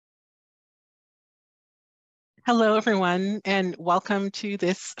Hello, everyone, and welcome to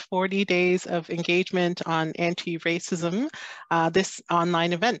this 40 days of engagement on anti-racism, this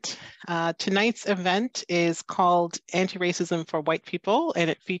online event. Tonight's event is called Anti-Racism for White People,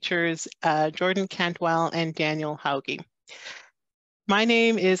 and it features Jordan Cantwell and Daniel Hauge. My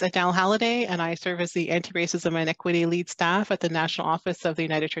name is Adele Halliday, and I serve as the Anti-Racism and Equity Lead Staff at the National Office of the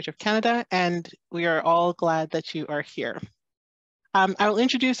United Church of Canada, and we are all glad that you are here. I will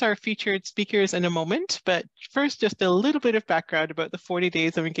introduce our featured speakers in a moment, but first, just a little bit of background about the 40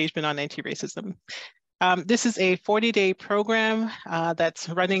 days of engagement on anti-racism. This is a 40-day program that's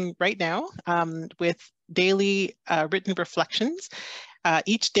running right now with daily written reflections.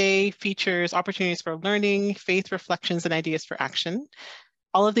 Each day features opportunities for learning, faith reflections, and ideas for action.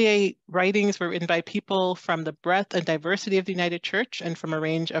 All of the writings were written by people from the breadth and diversity of the United Church and from a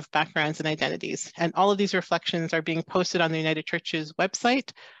range of backgrounds and identities. And all of these reflections are being posted on the United Church's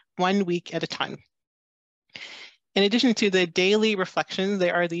website 1 week at a time. In addition to the daily reflections,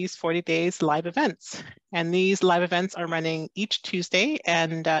 there are these 40 days live events. And these live events are running each Tuesday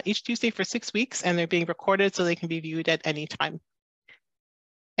for 6 weeks, and they're being recorded so they can be viewed at any time.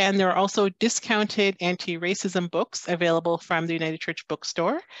 And there are also discounted anti-racism books available from the United Church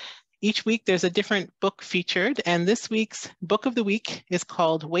Bookstore. Each week there's a different book featured, and this week's book of the week is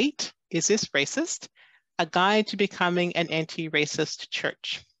called Wait, Is This Racist? A Guide to Becoming an Anti-Racist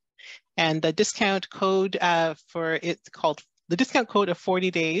Church. And the discount code the discount code of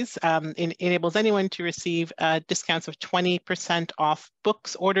 40 days enables anyone to receive discounts of 20% off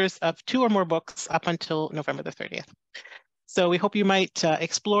books, orders of 2 or more books up until November the 30th. So we hope you might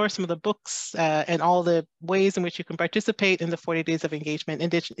explore some of the books and all the ways in which you can participate in the 40 days of engagement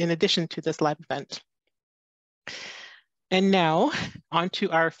in addition to this live event. And now on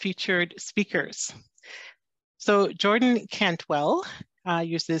to our featured speakers. So Jordan Cantwell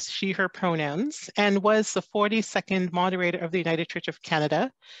uses she, her pronouns and was the 42nd moderator of the United Church of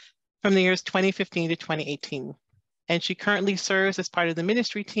Canada from the years 2015 to 2018. And she currently serves as part of the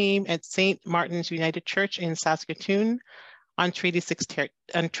ministry team at St. Martin's United Church in Saskatoon, on Treaty 6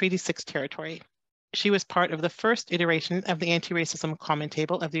 territory. She was part of the first iteration of the Anti-Racism Common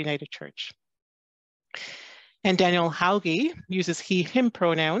Table of the United Church. And Daniel Hauge uses he, him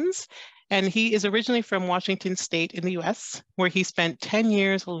pronouns, and he is originally from Washington State in the US, where he spent 10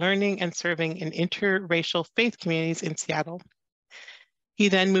 years learning and serving in interracial faith communities in Seattle. He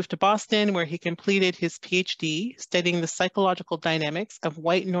then moved to Boston, where he completed his PhD studying the psychological dynamics of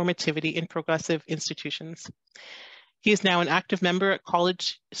white normativity in progressive institutions. He is now an active member at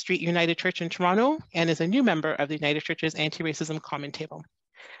College Street United Church in Toronto and is a new member of the United Church's Anti-Racism Common Table.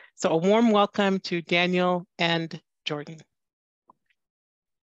 So a warm welcome to Daniel and Jordan.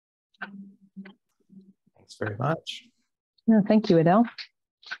 Thanks very much. No, thank you, Adele.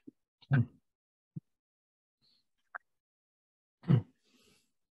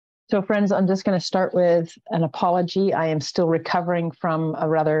 So friends, I'm just going to start with an apology. I am still recovering from a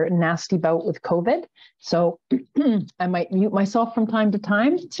rather nasty bout with COVID. So I might mute myself from time to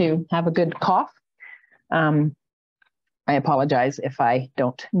time to have a good cough. I apologize if I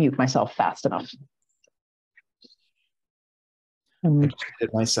don't mute myself fast enough. I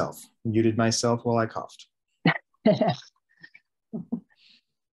muted myself while I coughed.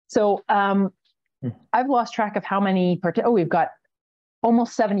 So I've lost track of how many, we've got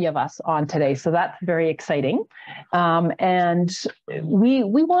almost 70 of us on today, so that's very exciting. And we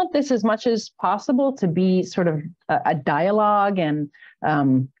want this as much as possible to be sort of a dialogue and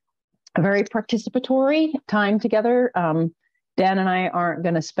a very participatory time together. Dan and I aren't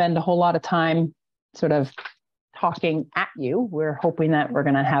going to spend a whole lot of time sort of talking at you. We're hoping that we're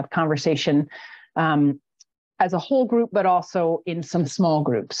going to have conversation as a whole group, but also in some small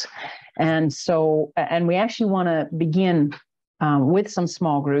groups. And so, and we actually want to begin with some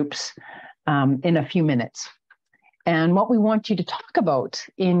small groups in a few minutes. And what we want you to talk about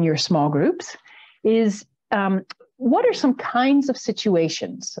in your small groups is what are some kinds of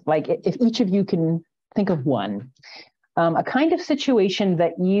situations, like if each of you can think of one, a kind of situation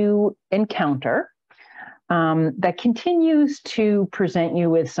that you encounter that continues to present you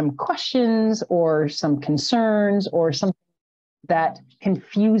with some questions or some concerns or something that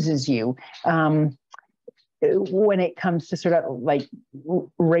confuses you when it comes to sort of like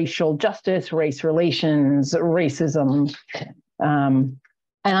racial justice, race relations, racism. And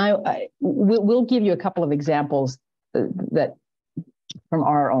we'll give you a couple of examples that from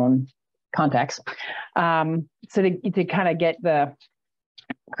our own context, so to kind of get the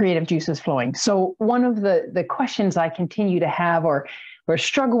creative juices flowing. So one of the questions I continue to have or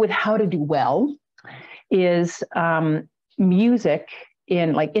struggle with how to do well is music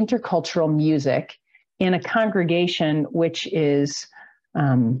in like intercultural music in a congregation which is,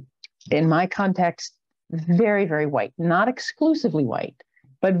 in my context, very, very white, not exclusively white,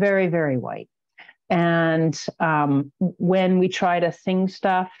 but very, very white. And when we try to sing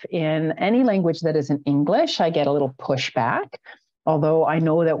stuff in any language that isn't English, I get a little pushback. Although I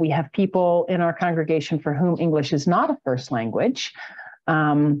know that we have people in our congregation for whom English is not a first language.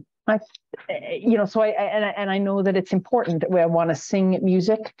 So I know that it's important that I want to sing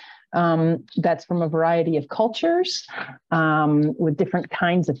music that's from a variety of cultures with different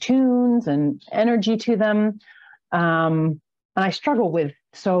kinds of tunes and energy to them. And I struggle with,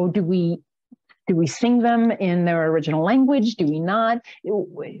 so do we sing them in their original language? Do we not?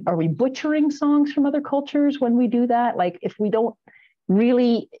 Are we butchering songs from other cultures when we do that? Like, if we don't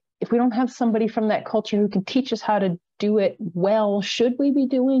have somebody from that culture who can teach us how to do it well, should we be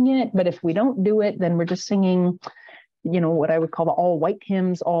doing it? But if we don't do it, then we're just singing, what I would call the all white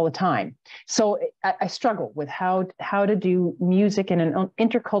hymns all the time. So I struggle with how to do music in an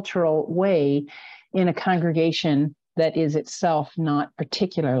intercultural way in a congregation that is itself not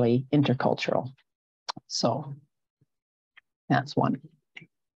particularly intercultural. So that's one.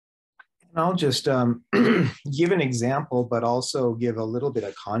 I'll just give an example, but also give a little bit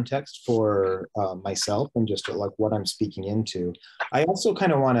of context for myself and just like what I'm speaking into. I also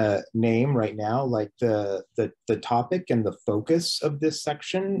kind of want to name right now, like the topic and the focus of this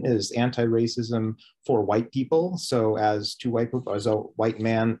section is anti-racism for white people. So as two white people, as a white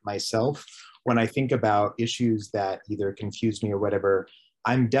man myself, when I think about issues that either confuse me or whatever,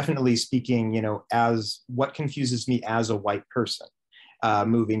 I'm definitely speaking, as what confuses me as a white person.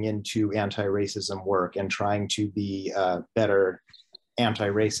 Moving into anti-racism work and trying to be better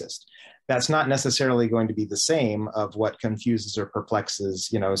anti-racist. That's not necessarily going to be the same of what confuses or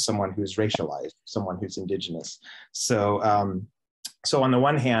perplexes, someone who's racialized, someone who's Indigenous. So on the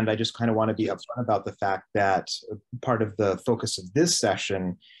one hand, I just kind of want to be upfront about the fact that part of the focus of this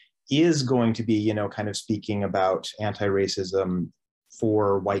session is going to be, kind of speaking about anti-racism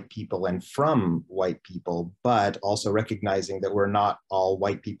for white people and from white people, but also recognizing that we're not all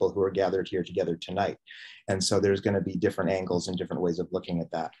white people who are gathered here together tonight. And so there's going to be different angles and different ways of looking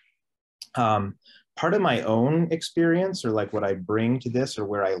at that. Part of my own experience, or like what I bring to this, or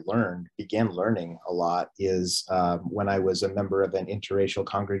where I began learning a lot, is when I was a member of an interracial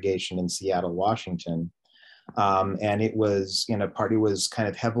congregation in Seattle, Washington. And it was was kind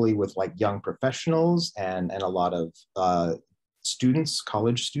of heavily with like young professionals and a lot of students,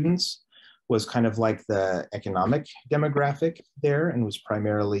 college students, was kind of like the economic demographic there, and was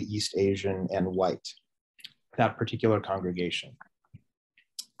primarily East Asian and white, that particular congregation.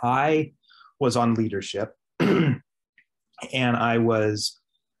 I was on leadership and I was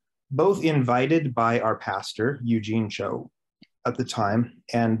both invited by our pastor, Eugene Cho, at the time,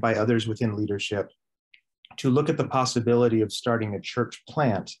 and by others within leadership to look at the possibility of starting a church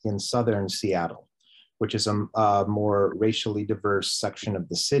plant in southern Seattle, which is a more racially diverse section of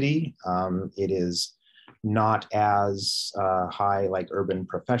the city. It is not as high like urban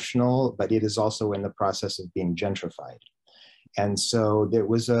professional, but it is also in the process of being gentrified. And so there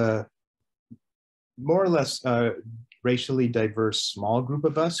was a more or less racially diverse small group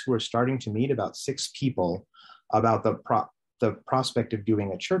of us who were starting to meet, about 6 people, about the prospect of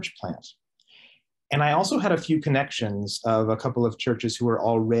doing a church plant. And I also had a few connections of a couple of churches who were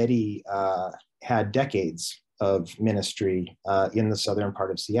already had decades of ministry in the southern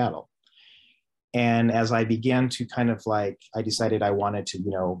part of Seattle. And as I began to I decided I wanted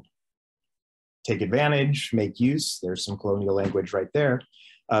to, take advantage, make use, there's some colonial language right there,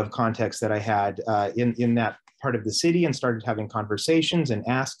 of context that I had in that part of the city, and started having conversations and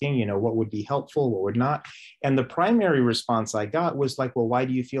asking, what would be helpful, what would not. And the primary response I got was like, well, why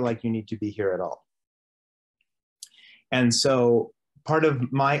do you feel like you need to be here at all? And so part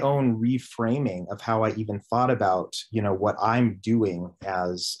of my own reframing of how I even thought about, what I'm doing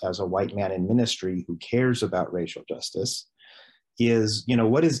as a white man in ministry who cares about racial justice is,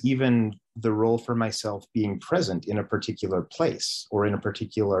 what is even the role for myself being present in a particular place or in a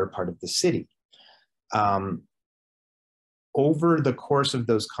particular part of the city? Over the course of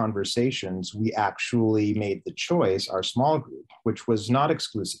those conversations, we actually made the choice, our small group, which was not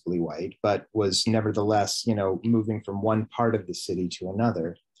exclusively white, but was nevertheless, moving from one part of the city to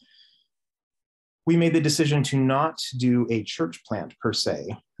another. We made the decision to not do a church plant per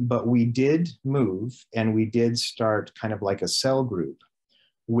se, but we did move and we did start kind of like a cell group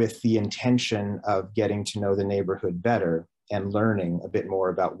with the intention of getting to know the neighborhood better and learning a bit more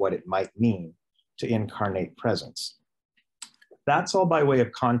about what it might mean to incarnate presence. That's all by way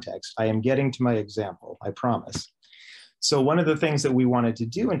of context. I am getting to my example, I promise. So one of the things that we wanted to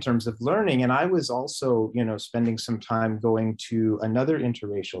do in terms of learning, and I was also, spending some time going to another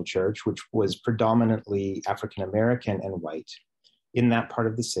interracial church, which was predominantly African-American and white in that part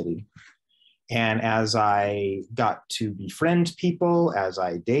of the city. And as I got to befriend people, as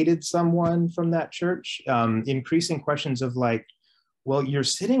I dated someone from that church, increasing questions of like, well, you're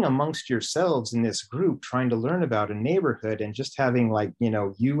sitting amongst yourselves in this group trying to learn about a neighborhood, and just having like,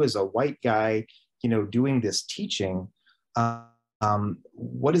 you as a white guy, doing this teaching.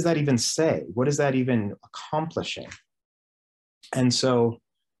 What does that even say? What is that even accomplishing? And so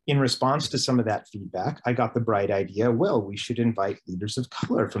in response to some of that feedback, I got the bright idea, well, we should invite leaders of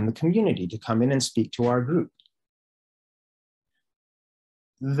color from the community to come in and speak to our group.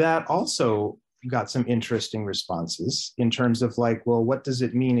 That also got some interesting responses in terms of like, well, what does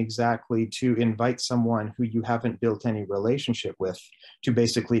it mean exactly to invite someone who you haven't built any relationship with to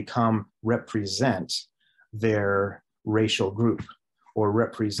basically come represent their racial group or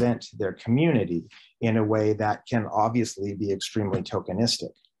represent their community in a way that can obviously be extremely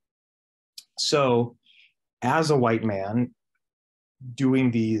tokenistic. So as a white man doing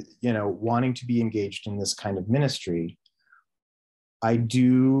the, wanting to be engaged in this kind of ministry, I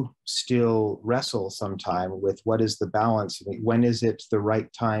do still wrestle sometime with what is the balance. When is it the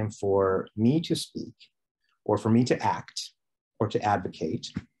right time for me to speak or for me to act or to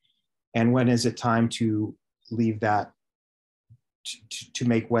advocate? And when is it time to leave that to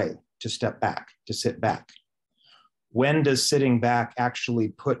make way, to step back, to sit back? When does sitting back actually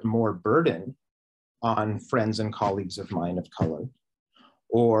put more burden on friends and colleagues of mine of color?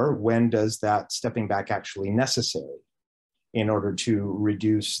 Or when does that stepping back actually necessary in order to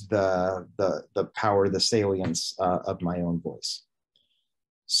reduce the power, the salience of my own voice?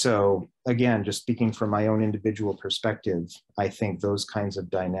 So again, just speaking from my own individual perspective, I think those kinds of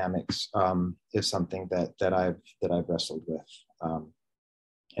dynamics is something that I've wrestled with,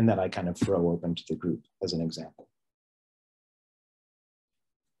 and that I kind of throw open to the group as an example.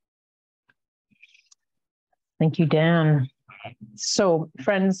 Thank you, Dan. So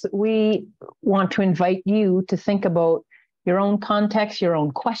friends, we want to invite you to think about your own context, your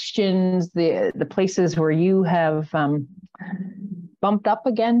own questions, the places where you have bumped up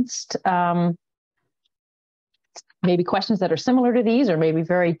against maybe questions that are similar to these or maybe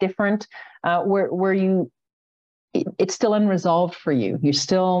very different, where it's still unresolved for you. You're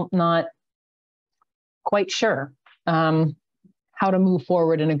still not quite sure how to move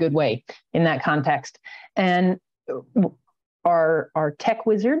forward in a good way in that context. And our tech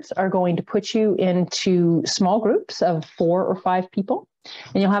wizards are going to put you into small groups of 4 or 5 people,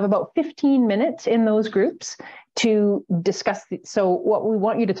 and you'll have about 15 minutes in those groups to discuss. So what we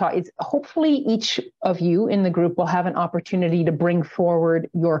want you to talk is, hopefully each of you in the group will have an opportunity to bring forward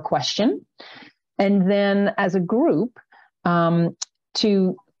your question. And then as a group,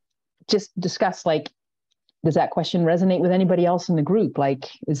 to just discuss, like, does that question resonate with anybody else in the group? Like,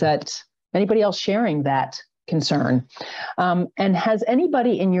 is that anybody else sharing that concern? And has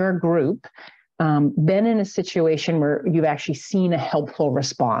anybody in your group been in a situation where you've actually seen a helpful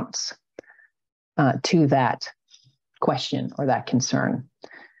response to that question or that concern?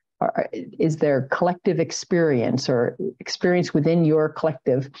 Or is there collective experience or experience within your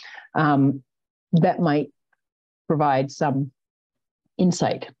collective that might provide some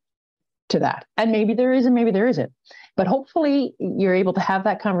insight to that? And maybe there is and maybe there isn't. But hopefully you're able to have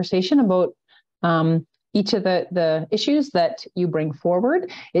that conversation about each of the issues that you bring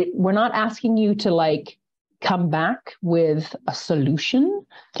forward. We're not asking you to like come back with a solution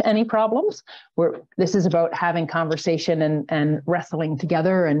to any problems. This is about having conversation and wrestling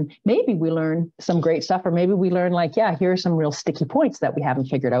together, and maybe we learn some great stuff, or maybe we learn like, yeah, here are some real sticky points that we haven't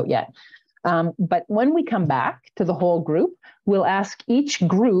figured out yet. But when we come back to the whole group, we'll ask each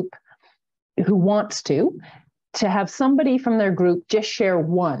group who wants to have somebody from their group just share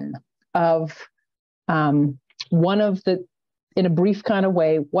one of the, in a brief kind of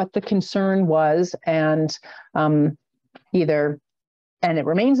way, what the concern was, and either, and it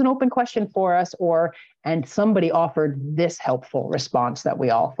remains an open question for us, or, and somebody offered this helpful response that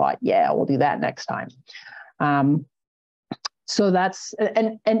we all thought, yeah, we'll do that next time. So that's,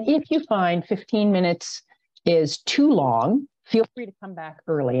 and if you find 15 minutes is too long, feel free to come back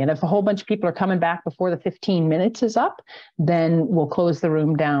early. And if a whole bunch of people are coming back before the 15 minutes is up, then we'll close the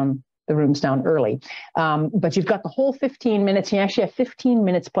rooms down early. But you've got the whole 15 minutes. You actually have 15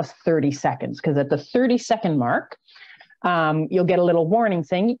 minutes plus 30 seconds, because at the 30-second mark, you'll get a little warning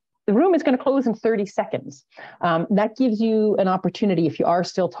saying the room is going to close in 30 seconds. That gives you an opportunity, if you are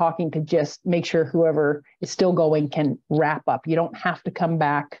still talking, to just make sure whoever is still going can wrap up. You don't have to come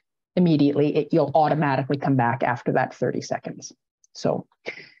back immediately. You'll automatically come back after that 30 seconds. So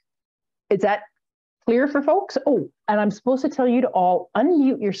is that clear for folks? Oh, and I'm supposed to tell you to all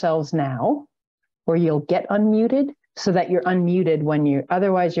unmute yourselves now, or you'll get unmuted so that you're unmuted when you,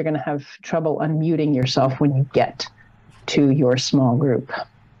 otherwise you're going to have trouble unmuting yourself when you get to your small group.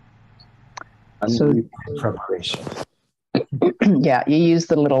 So, preparation. Yeah, you use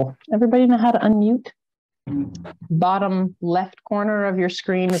the little, everybody know how to unmute? Bottom left corner of your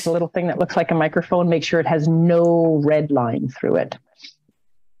screen is a little thing that looks like a microphone. Make sure it has no red line through it.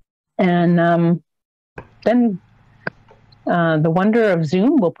 And then the wonder of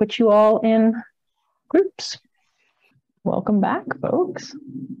Zoom will put you all in groups. Welcome back, folks.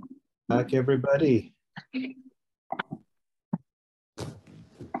 Back, everybody.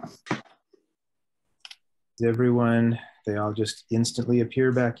 Everyone, they all just instantly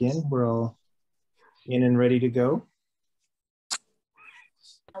appear back in. We're all in and ready to go.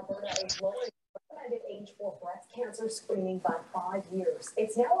 Alberta is lowering recommended age for breast cancer screening by 5 years.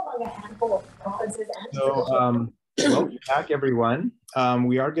 It's now among a handful of provinces and so, welcome back, everyone.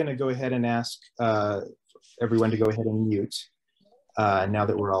 We are going to go ahead and ask everyone to go ahead and mute now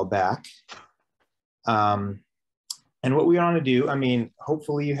that we're all back. And what we want to do, I mean,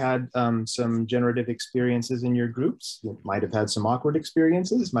 hopefully you had some generative experiences in your groups. You might have had some awkward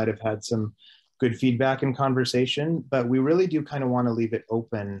experiences, might have had some good feedback and conversation, but we really do kind of want to leave it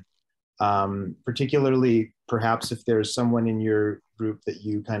open, particularly perhaps if there's someone in your group that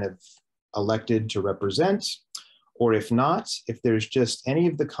you kind of elected to represent, or if not, if there's just any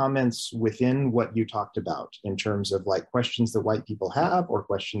of the comments within what you talked about in terms of like questions that white people have, or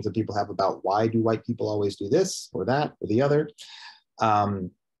questions that people have about why do white people always do this or that or the other.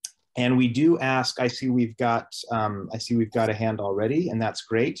 And we do ask, I see we've got a hand already, and that's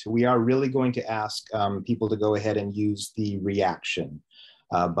great. We are really going to ask people to go ahead and use the reaction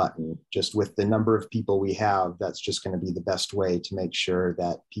button. Just with the number of people we have, that's just going to be the best way to make sure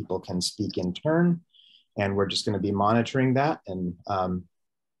that people can speak in turn. And we're just going to be monitoring that and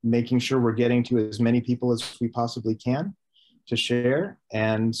making sure we're getting to as many people as we possibly can to share.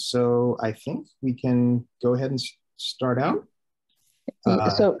 And so I think we can go ahead and start out.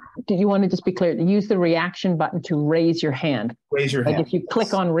 So do you want to just be clear, to use the reaction button to raise your hand? Raise your hand. Like if you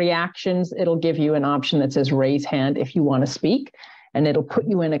click on reactions, it'll give you an option that says raise hand if you want to speak, and it'll put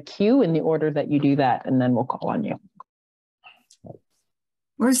you in a queue in the order that you do that, and then we'll call on you.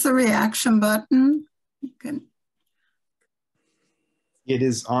 Where's the reaction button? Okay. It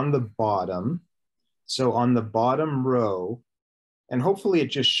is on the bottom. So on the bottom row, and hopefully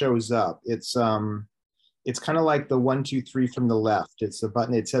it just shows up. It's kind of like the 1, 2, 3 from the left. It's a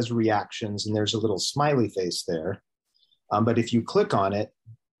button, it says reactions, and there's a little smiley face there. But if you click on it,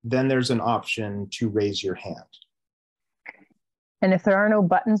 then there's an option to raise your hand. And if there are no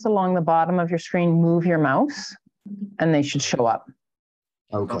buttons along the bottom of your screen, move your mouse and they should show up.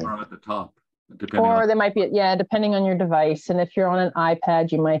 Okay. Some are at the top. Or they might be, yeah, depending on your device. And if you're on an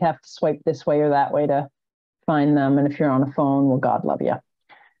iPad, you might have to swipe this way or that way to find them. And if you're on a phone, well, God love you.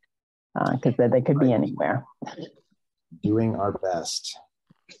 Because they could be anywhere. Doing our best.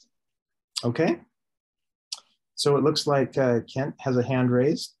 Okay. So it looks like Kent has a hand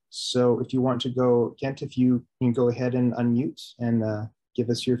raised. So if you want to go, Kent, if you can go ahead and unmute and give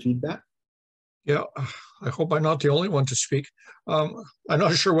us your feedback. Yeah, I hope I'm not the only one to speak. I'm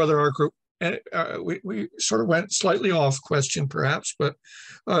not sure whether our group, we sort of went slightly off question perhaps, but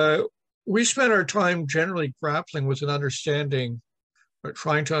we spent our time generally grappling with an understanding, or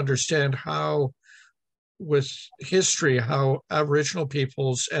trying to understand how, with history, how Aboriginal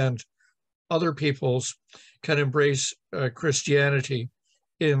peoples and other peoples can embrace Christianity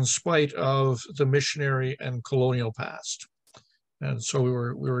in spite of the missionary and colonial past. And so we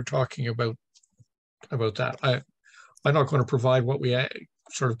were talking about that. I'm not going to provide what we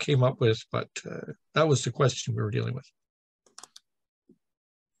sort of came up with, but that was the question we were dealing with.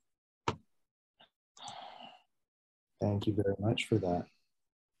 Thank you very much for that.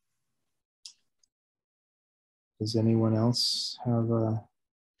 Does anyone else have a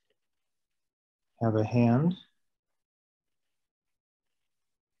hand?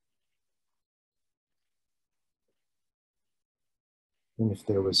 And if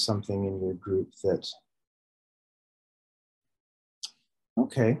there was something in your group that,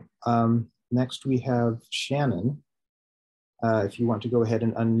 okay. Next we have Shannon. If you want to go ahead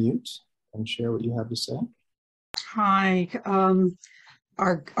and unmute and share what you have to say. Hi.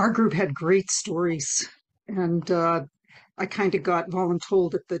 Our group had great stories, and I kind of got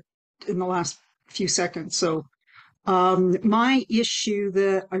voluntold in the last few seconds. So my issue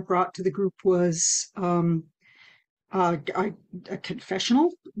that I brought to the group was a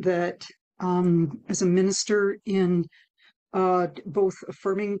confessional that as a minister in both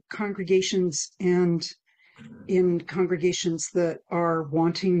affirming congregations and in congregations that are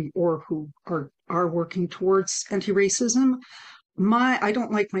wanting or who are working towards anti-racism, I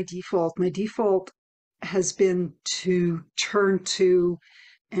don't like my default. My default has been to turn to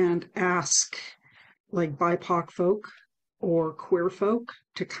and ask like BIPOC folk or queer folk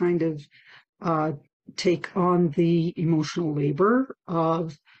to kind of take on the emotional labor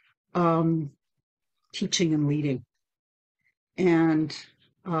of teaching and leading. And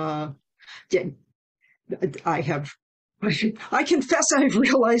yeah, I confess I've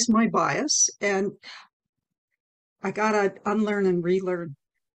realized my bias, and I gotta unlearn and relearn.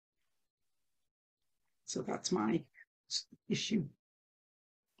 So that's my issue.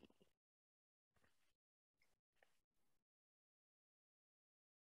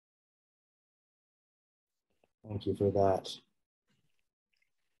 Thank you for that.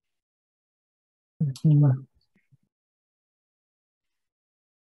 Mm-hmm.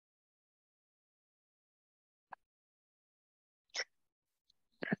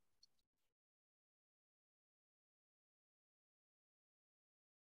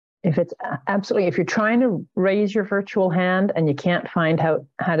 If it's absolutely, if you're trying to raise your virtual hand and you can't find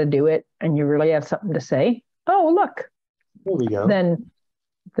how to do it, and you really have something to say, oh look, there we go. Then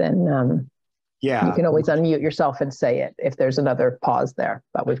yeah, you can always unmute yourself and say it if there's another pause there.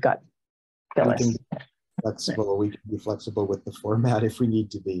 But we've got Phyllis. We can be flexible with the format if we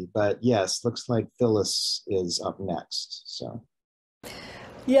need to be. But yes, looks like Phyllis is up next. So.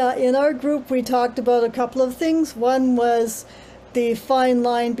 Yeah, in our group we talked about a couple of things. One was the fine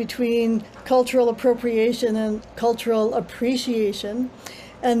line between cultural appropriation and cultural appreciation.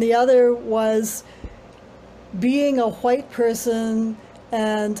 And the other was being a white person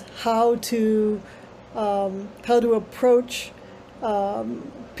and how to approach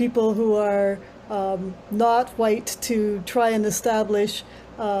people who are not white to try and establish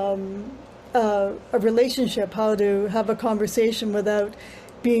a relationship, how to have a conversation without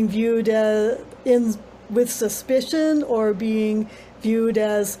being viewed with suspicion or being viewed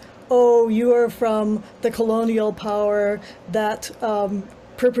as, oh, you are from the colonial power that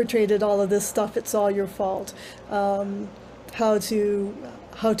perpetrated all of this stuff, it's all your fault. How to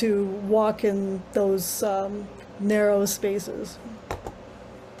walk in those narrow spaces.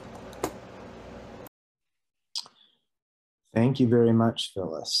 Thank you very much,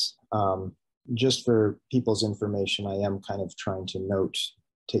 Phyllis. Just for people's information, I am kind of trying to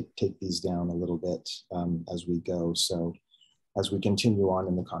take these down a little bit as we go. So as we continue on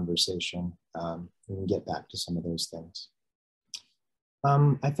in the conversation, we can get back to some of those things.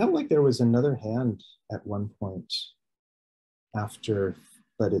 I felt like there was another hand at one point after,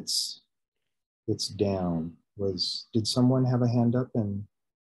 but it's down. Did someone have a hand up? And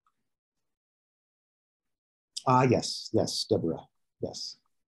yes, Deborah, yes.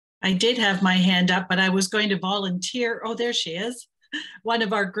 I did have my hand up, but I was going to volunteer. Oh, there she is. One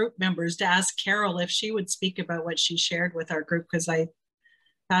of our group members, to ask Carol if she would speak about what she shared with our group, because I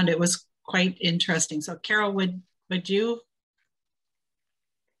found it was quite interesting. So Carol, would you?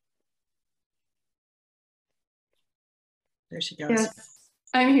 There she goes. Yes,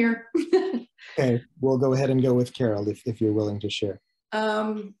 I'm here. Okay, we'll go ahead and go with Carol if you're willing to share.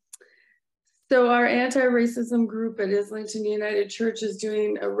 So our anti-racism group at Islington United Church is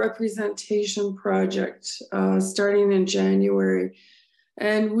doing a representation project starting in January.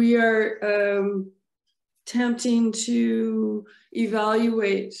 And we are attempting to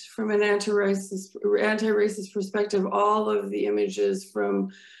evaluate from an anti-racist perspective all of the images from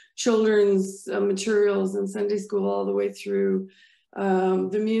children's materials in Sunday school all the way through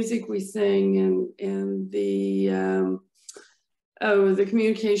the music we sing and the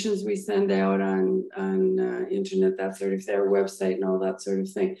communications we send out on internet, that sort of thing, our website and all that sort of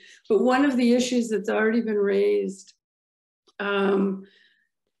thing. But one of the issues that's already been raised, and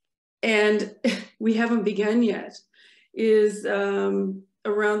we haven't begun yet, is around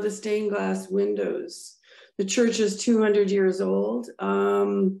the stained glass windows. The church is 200 years old.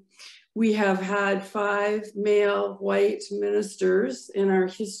 We have had 5 male white ministers in our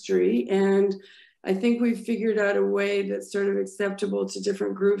history, and I think we've figured out a way that's sort of acceptable to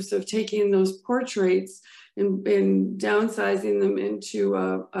different groups of taking those portraits and downsizing them into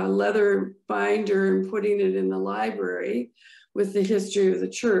a leather binder and putting it in the library with the history of the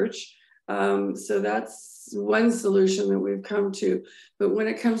church. So that's one solution that we've come to. But when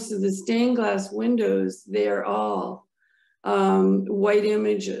it comes to the stained glass windows, they are all white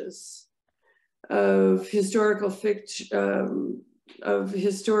images of historical fiction, of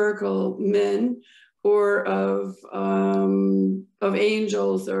historical men or of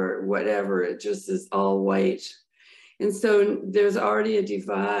angels or whatever. It just is all white. And so there's already a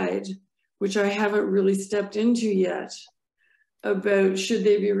divide, which I haven't really stepped into yet, about should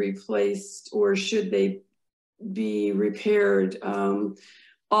they be replaced or should they be repaired.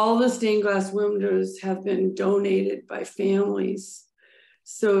 All the stained glass windows have been donated by families.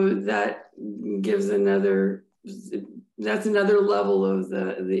 So that gives that's another level of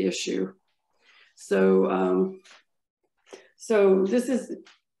the issue. So, so this is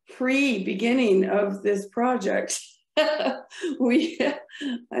pre-beginning of this project. I'm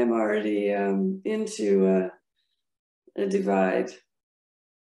already into a divide.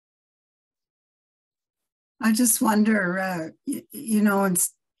 I just wonder, you know,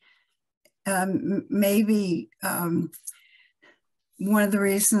 it's maybe one of the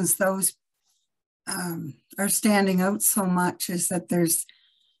reasons those are standing out so much is that there's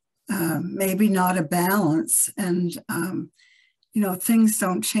maybe not a balance, and you know, things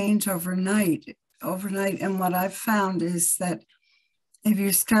don't change overnight. And what I've found is that if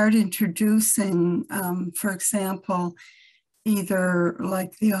you start introducing, for example, either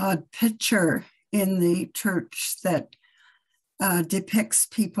like the odd picture in the church that depicts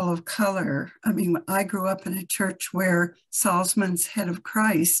people of color. I mean, I grew up in a church where Salzman's Head of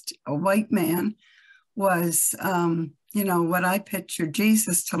Christ, a white man, was, you know, what I pictured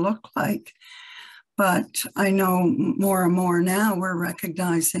Jesus to look like. But I know more and more now we're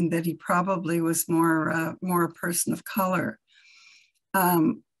recognizing that he probably was more a person of color.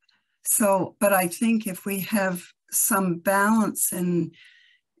 But I think if we have some balance in,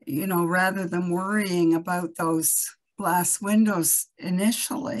 you know, rather than worrying about those glass windows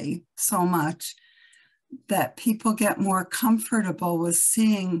initially so much, that people get more comfortable with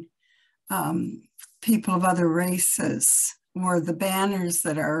seeing people of other races, or the banners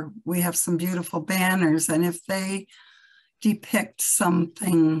that are, we have some beautiful banners, and if they depict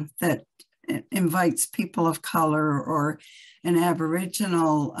something that invites people of color or an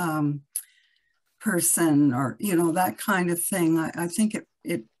Aboriginal person, or, you know, that kind of thing, I think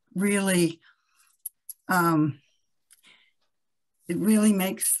it really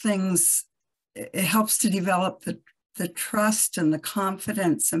makes things, it helps to develop the trust and the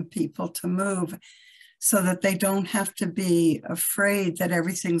confidence in people to move, so that they don't have to be afraid that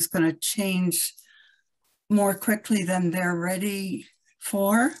everything's going to change more quickly than they're ready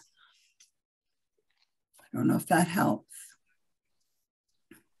for. I don't know if that helps.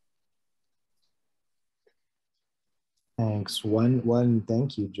 Thanks.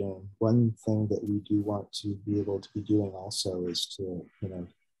 Thank you, Jane. One thing that we do want to be able to be doing also is to, you know,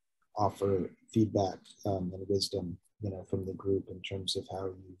 offer feedback and wisdom, you know, from the group in terms of how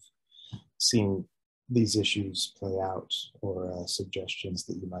you've seen these issues play out, or suggestions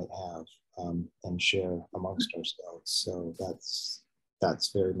that you might have, and share amongst ourselves. So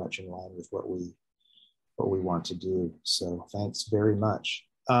that's very much in line with what we want to do. So thanks very much.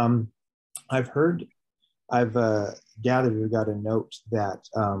 I've gathered, we got a note that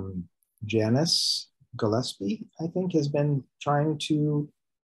Janice Gillespie, I think, has been trying to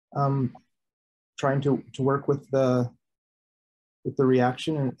work with the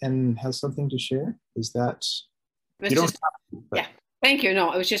reaction and has something to share. Is that, you don't have to, but. Yeah, thank you.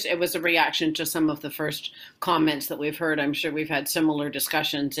 No, it was a reaction to some of the first comments that we've heard. I'm sure we've had similar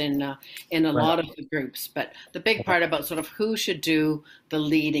discussions in a lot of the groups, but the big part about sort of who should do the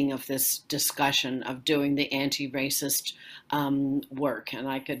leading of this discussion of doing the anti-racist work. And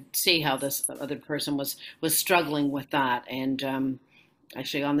I could see how this other person was struggling with that. And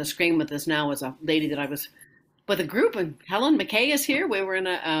actually on the screen with us now is a lady that I was with a group, and Helen McKay is here. We were in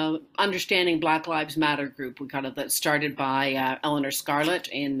a Understanding Black Lives Matter group. We kind of that started by Eleanor Scarlett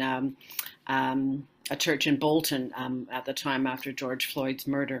in a church in Bolton at the time after George Floyd's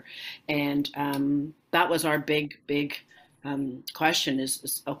murder, and that was our big question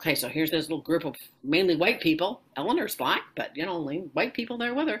is okay, so here's this little group of mainly white people. Eleanor's black, but you know, only white people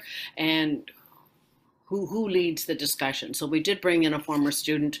there with her, and who leads the discussion. So we did bring in a former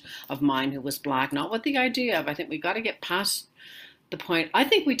student of mine who was black, not with the idea of, I think we got to get past the point. I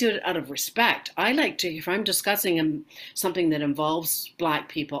think we do it out of respect. I like to, if I'm discussing something that involves black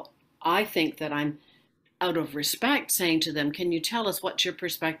people, I think that I'm out of respect saying to them, can you tell us what's your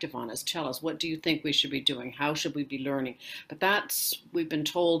perspective on us? Tell us, what do you think we should be doing? How should we be learning? But we've been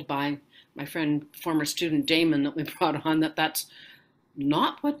told by my friend, former student Damon, that we brought on, that's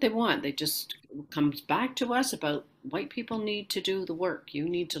not what they want. They just comes back to us about white people need to do the work. You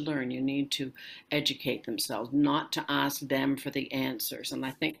need to learn. You need to educate themselves, not to ask them for the answers. And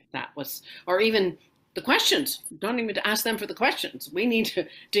I think that was, or even the questions. Don't even ask them for the questions. We need to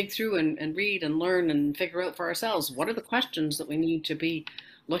dig through and read and learn and figure out for ourselves what are the questions that we need to be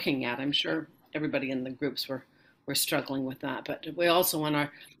looking at. I'm sure everybody in the groups were struggling with that, but we also in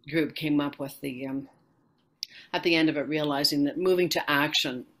our group came up with the at the end of it realizing that moving to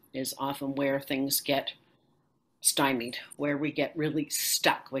action is often where things get stymied, where we get really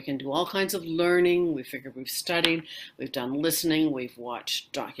stuck. We can do all kinds of learning. We figure we've studied, we've done listening, we've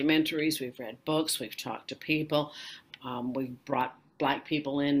watched documentaries, we've read books, we've talked to people, we've brought Black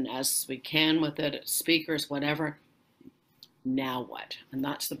people in as we can with it, speakers, whatever. Now what? And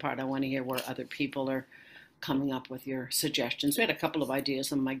that's the part I want to hear, where other people are coming up with your suggestions. We had a couple of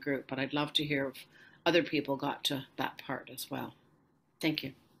ideas in my group, but I'd love to hear if other people got to that part as well. Thank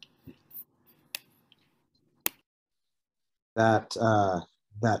you. That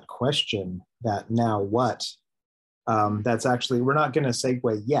question, that now what, that's actually, we're not going to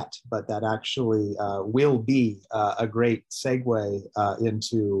segue yet, but that actually will be a great segue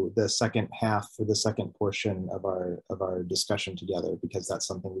into the second half, or the second portion of our discussion together, because that's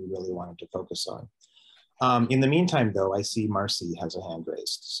something we really wanted to focus on. In the meantime, though, I see Marcy has a hand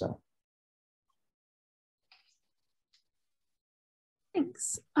raised. So.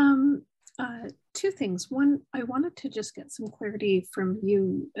 Thanks. Two things. One, I wanted to just get some clarity from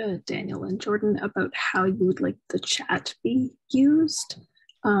you, Daniel and Jordan, about how you would like the chat be used,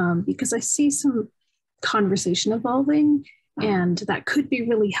 because I see some conversation evolving, and that could be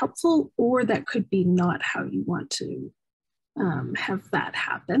really helpful, or that could be not how you want to have that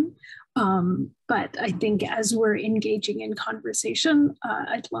happen. But I think as we're engaging in conversation,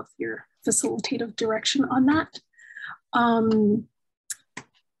 I'd love your facilitative direction on that.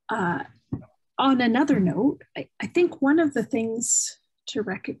 On another note, I think one of the things to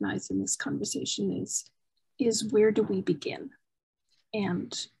recognize in this conversation is where do we begin?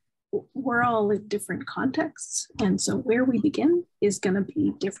 And we're all in different contexts, and so where we begin is going to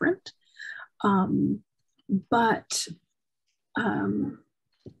be different. But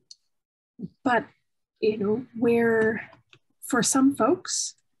you know, where for some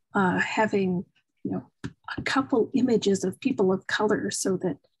folks, having, you know, a couple images of people of color so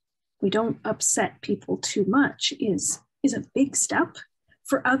that we don't upset people too much is a big step.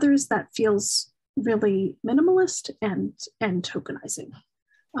 For others, that feels really minimalist and tokenizing.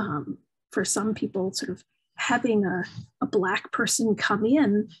 For some people, sort of having a Black person come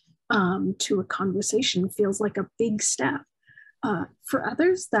in to a conversation feels like a big step. For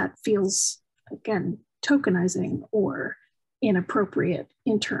others, that feels, again, tokenizing or inappropriate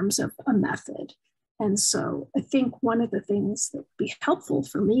in terms of a method. And so I think one of the things that would be helpful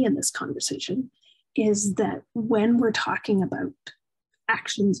for me in this conversation is that when we're talking about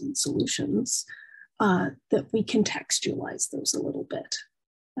actions and solutions, that we contextualize those a little bit.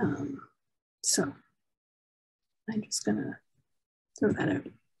 So I'm just gonna throw that out.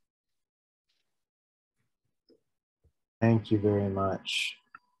 Thank you very much.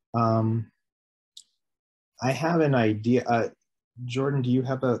 I have an idea. Jordan, do you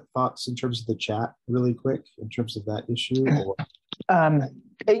have thoughts in terms of the chat really quick, in terms of that issue? Or?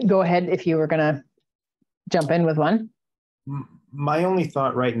 Go ahead if you were going to jump in with one. My only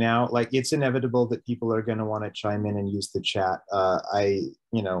thought right now, like, it's inevitable that people are going to want to chime in and use the chat. I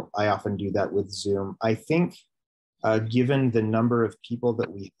often do that with Zoom. I think given the number of people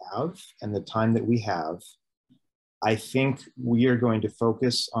that we have and the time that we have, I think we are going to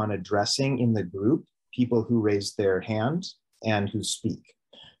focus on addressing in the group people who raise their hand and who speak.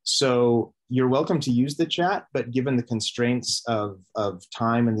 So you're welcome to use the chat, but given the constraints of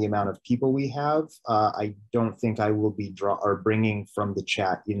time and the amount of people we have, I don't think I will be bringing from the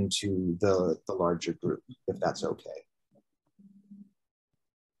chat into the larger group, if that's okay.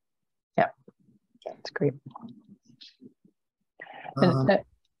 Yeah, that's great.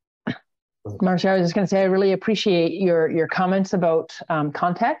 Marcia, I was just going to say, I really appreciate your comments about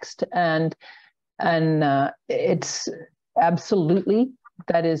context, and it's absolutely,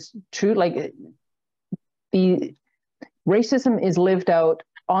 that is true. Like, the racism is lived out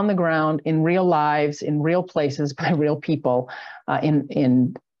on the ground in real lives, in real places, by real people,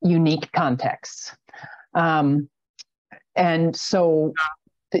 in unique contexts. And so,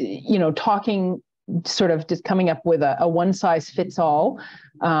 you know, talking, sort of just coming up with a one-size-fits-all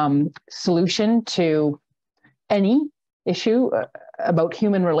solution to any issue about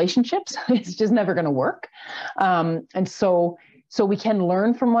human relationships, it's just never going to work. And so we can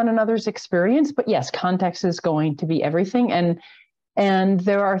learn from one another's experience, but yes, context is going to be everything. And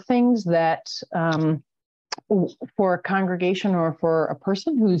there are things that for a congregation or for a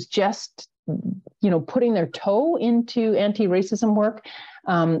person who's just putting their toe into anti-racism work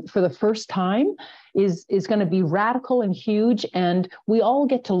for the first time is going to be radical and huge. And we all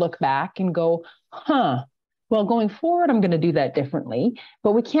get to look back and go, well, going forward, I'm going to do that differently.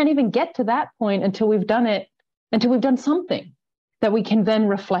 But we can't even get to that point until we've done something that we can then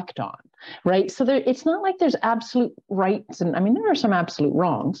reflect on, right? So it's not like there's absolute rights. And I mean, there are some absolute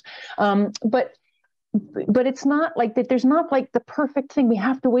wrongs, but it's not like that. There's not like the perfect thing. We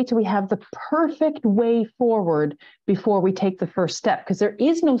have to wait till we have the perfect way forward before we take the first step, because there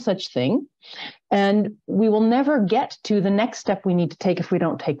is no such thing. And we will never get to the next step we need to take if we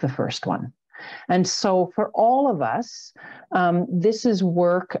don't take the first one. And so for all of us, this is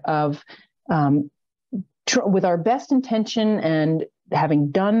work of, with our best intention and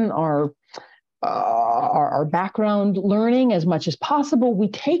having done our background learning as much as possible, we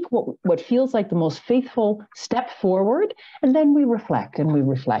take what feels like the most faithful step forward, and then we reflect and we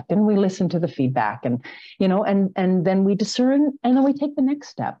listen to the feedback, and and then we discern, and then we take the next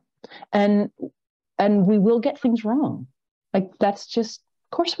step, and we will get things wrong. Like, that's just,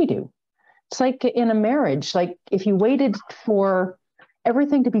 of course we do. It's like in a marriage, like if you waited for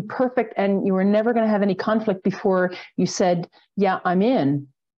everything to be perfect and you were never going to have any conflict before you said, yeah, I'm in,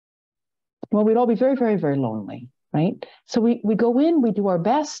 well, we'd all be very, very, very lonely, right? So we go in, we do our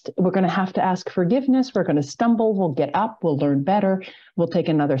best. We're going to have to ask forgiveness. We're going to stumble. We'll get up. We'll learn better. We'll take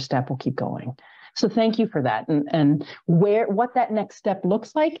another step. We'll keep going. So thank you for that. And what that next step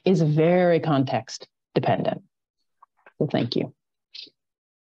looks like is very context dependent. So thank you.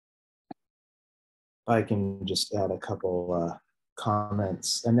 I can just add a couple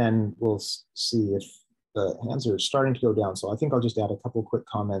comments, and then we'll see if the hands are starting to go down. So I think I'll just add a couple quick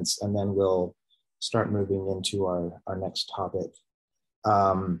comments, and then we'll start moving into our next topic.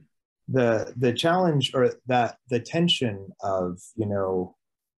 The challenge, or that the tension of,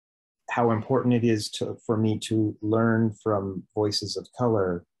 how important it is for me to learn from voices of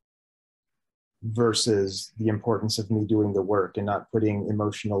color versus the importance of me doing the work and not putting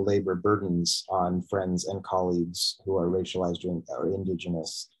emotional labor burdens on friends and colleagues who are racialized or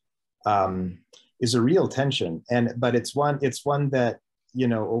Indigenous, is a real tension. But it's one that,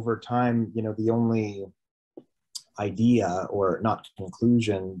 over time, the only idea, or not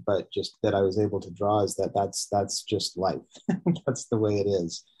conclusion, but just that I was able to draw, is that's just life. That's the way it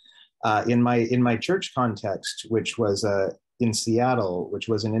is. In my church context, which was in Seattle, which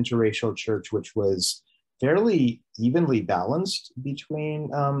was an interracial church, which was fairly evenly balanced between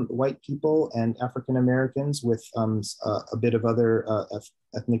white people and African Americans, with a bit of other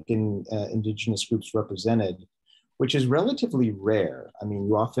ethnic and Indigenous groups represented, which is relatively rare. I mean,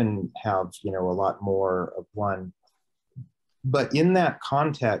 you often have, a lot more of one. But in that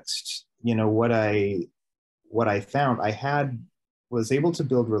context, what I found, was able to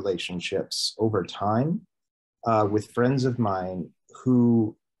build relationships over time with friends of mine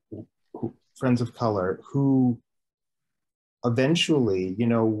who friends of color, who eventually,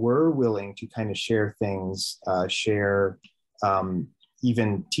 were willing to kind of share things,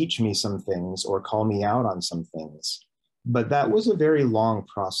 even teach me some things or call me out on some things. But that was a very long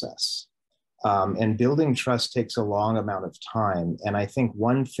process. And building trust takes a long amount of time. And I think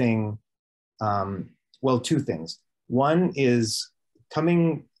one thing, two things. One is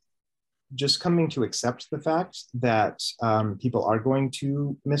coming to accept the fact that people are going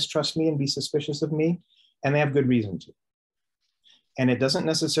to mistrust me and be suspicious of me, and they have good reason to. And it doesn't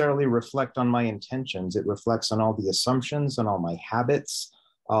necessarily reflect on my intentions. It reflects on all the assumptions and all my habits.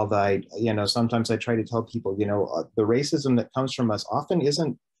 All the, sometimes I try to tell people, the racism that comes from us often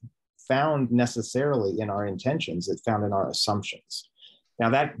isn't found necessarily in our intentions. It's found in our assumptions. Now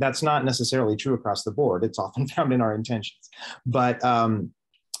that's not necessarily true across the board. It's often found in our intentions, but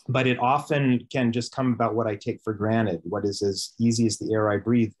it often can just come about what I take for granted, what is as easy as the air I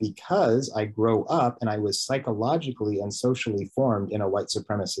breathe, because I grow up and I was psychologically and socially formed in a white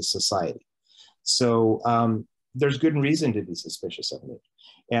supremacist society. So there's good reason to be suspicious of me.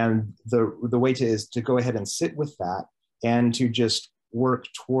 And the way is to go ahead and sit with that and to just work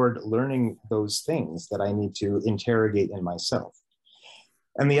toward learning those things that I need to interrogate in myself.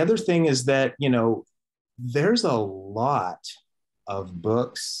 And the other thing is that, there's a lot of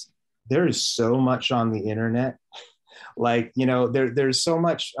books. There is so much on the internet. There's so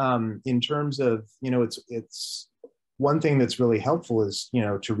much in terms of, it's one thing that's really helpful is,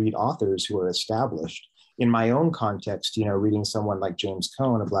 to read authors who are established. In my own context, reading someone like James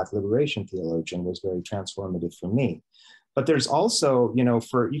Cone, a Black liberation theologian, was very transformative for me. But there's also,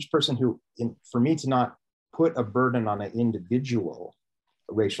 for each person for me to not put a burden on an individual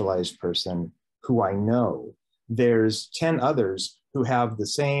racialized person who I know, there's 10 others who have the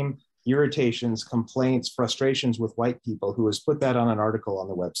same irritations, complaints, frustrations with white people, who has put that on an article on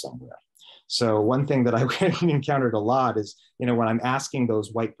the web somewhere. So one thing that I encountered a lot is, you know, when I'm asking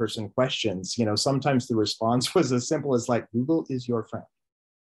those white person questions, you know, sometimes the response was as simple as like, Google is your friend.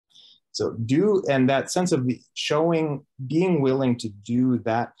 So and that sense of being willing to do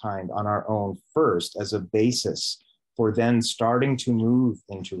that kind on our own first as a basis for then starting to move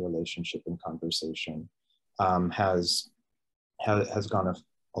into relationship and conversation has gone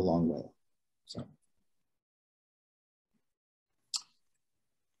a long way. So.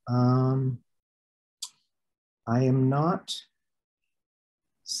 I am not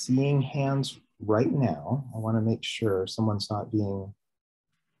seeing hands right now. I want to make sure someone's not being,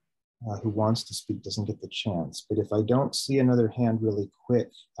 who wants to speak doesn't get the chance. But if I don't see another hand really quick,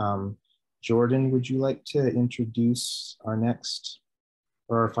 Jordan, would you like to introduce our next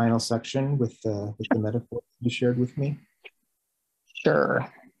or our final section with the metaphor you shared with me? Sure.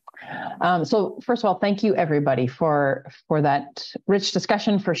 So first of all, thank you everybody for that rich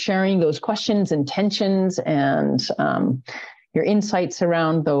discussion, for sharing those questions and tensions and your insights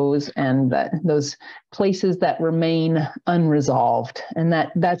around those and those places that remain unresolved. And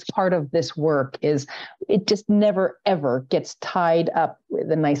that's part of this work, is it just never ever gets tied up with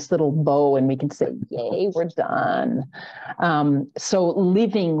a nice little bow and we can say, yay, we're done. So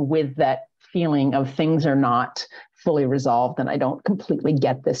living with that feeling of things are not fully resolved and I don't completely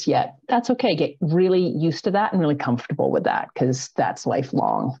get this yet. That's okay. Get really used to that and really comfortable with that, because that's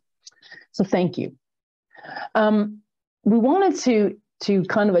lifelong. So thank you. We wanted to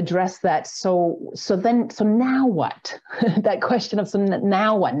kind of address that. So now what? That question of, so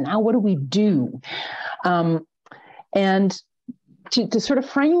now what? Now what do we do? And to sort of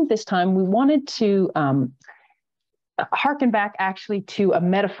frame this time, we wanted to harken back actually to a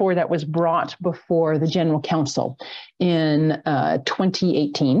metaphor that was brought before the General Council in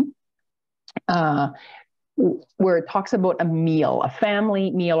 2018, where it talks about a meal, a family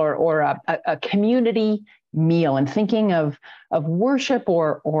meal, or a community meal, and thinking of worship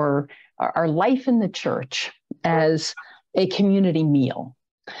or our life in the church as a community meal,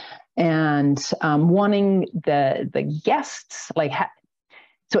 and wanting the guests, like,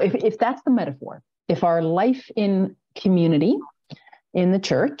 so if that's the metaphor, if our life in community in the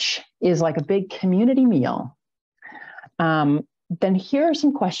church is like a big community meal, then here are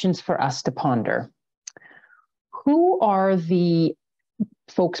some questions for us to ponder. Who are the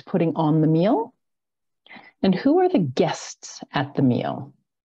folks putting on the meal? And who are the guests at the meal?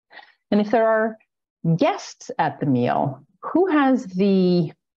 And if there are guests at the meal, who has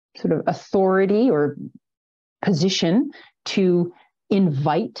the sort of authority or position to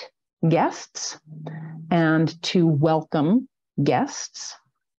invite guests and to welcome guests?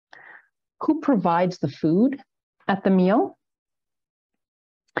 Who provides the food at the meal?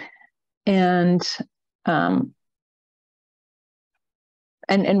 And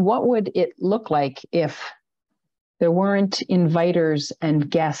what would it look like if there weren't inviters and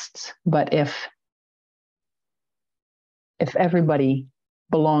guests, but if everybody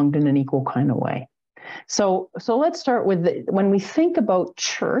belonged in an equal kind of way? So let's start with when we think about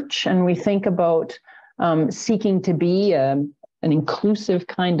church and we think about seeking to be an inclusive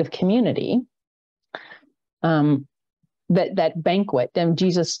kind of community, that banquet, and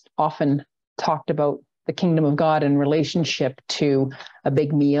Jesus often talked about the kingdom of God in relationship to a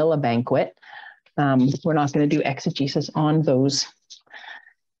big meal, a banquet. We're not going to do exegesis on those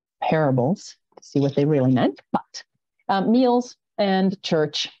parables to see what they really meant, but meals and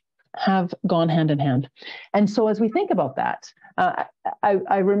church have gone hand in hand. And so as we think about that,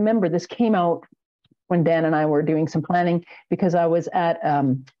 I remember this came out when Dan and I were doing some planning, because I was at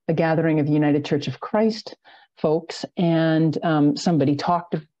a gathering of the United Church of Christ folks, and somebody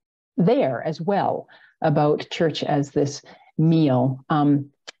talked there as well about church as this meal,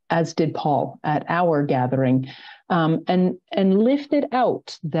 as did Paul at our gathering, and lifted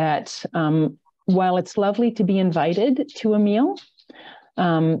out that while it's lovely to be invited to a meal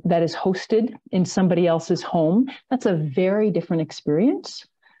that is hosted in somebody else's home, that's a very different experience.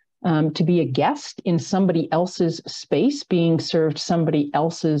 To be a guest in somebody else's space, being served somebody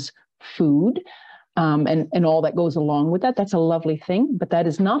else's food, and all that goes along with that, that's a lovely thing, but that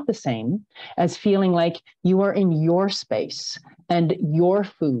is not the same as feeling like you are in your space and your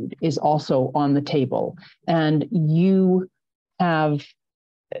food is also on the table and you have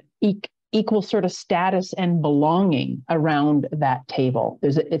equal sort of status and belonging around that table.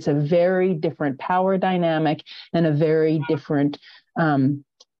 It's a very different power dynamic and a very different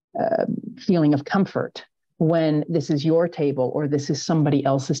feeling of comfort when this is your table or this is somebody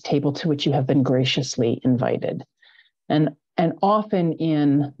else's table to which you have been graciously invited. And and often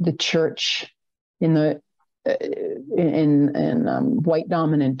in the church, in the white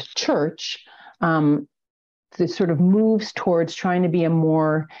dominant church, this sort of moves towards trying to be a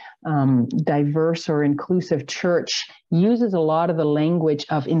more diverse or inclusive church, uses a lot of the language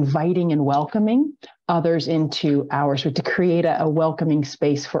of inviting and welcoming others into ours, so to create a welcoming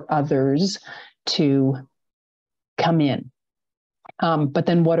space for others to come in. But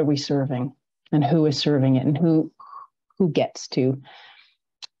then what are we serving, and who is serving it, and who gets to?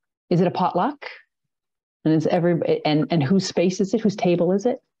 Is it a potluck? And is and whose space is it? Whose table is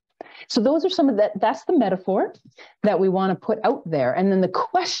it? So those are some of that's the metaphor that we want to put out there. And then the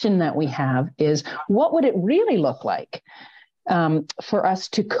question that we have is, what would it really look like for us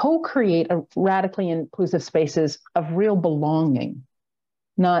to co-create a radically inclusive spaces of real belonging,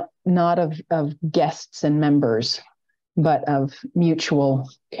 not of guests and members, but of mutual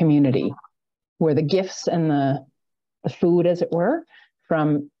community, where the gifts and the food, as it were,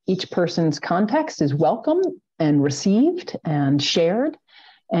 from each person's context is welcome and received and shared,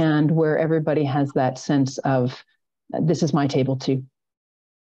 and where everybody has that sense of, this is my table too.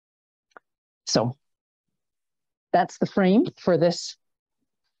 So that's the frame for this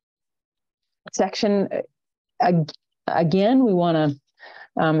section. Again, we want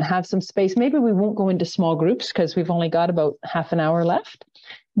to have some space. Maybe we won't go into small groups because we've only got about half an hour left.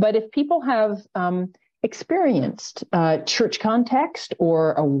 But if people have experienced church context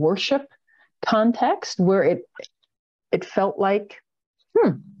or a worship context where it felt like,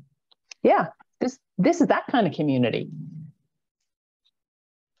 yeah, this is that kind of community,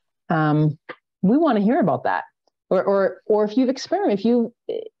 we want to hear about that. Or if you've experienced,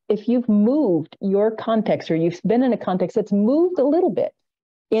 if you've moved your context, or you've been in a context that's moved a little bit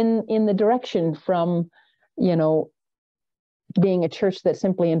in the direction from, being a church that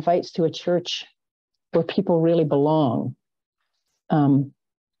simply invites to a church where people really belong.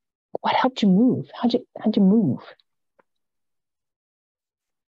 What helped you move? How'd you move?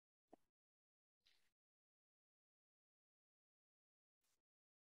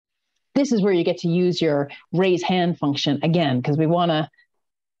 This is where you get to use your raise hand function again, because we want to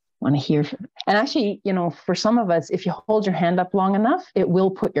hear. And actually, for some of us, if you hold your hand up long enough, it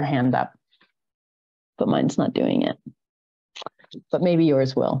will put your hand up. But mine's not doing it. But maybe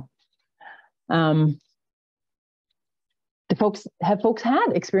yours will. Have folks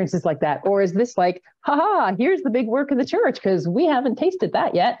had experiences like that? Or is this like, haha, here's the big work of the church, because we haven't tasted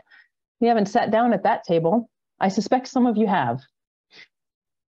that yet. We haven't sat down at that table. I suspect some of you have.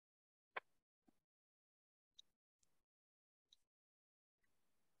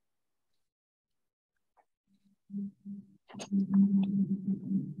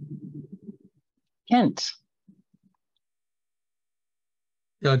 Kent.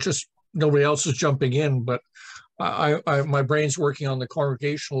 Yeah, just nobody else is jumping in, but my brain's working on the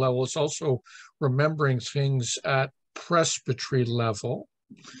congregational level. It's also remembering things at presbytery level.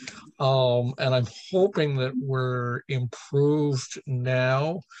 And I'm hoping that we're improved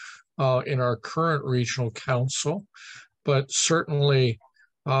now in our current regional council, but certainly,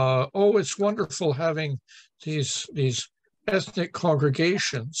 it's wonderful having these ethnic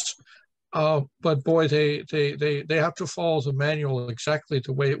congregations. But boy, they have to follow the manual exactly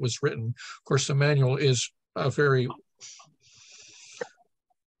the way it was written. Of course, the manual is a very,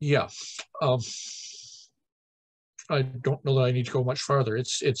 I don't know that I need to go much farther.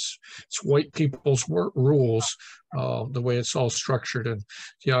 It's white people's rules, the way it's all structured, and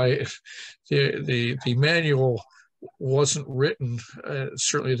the manual wasn't written.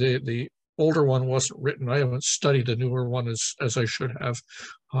 Certainly, the older one wasn't written. I haven't studied the newer one as I should have,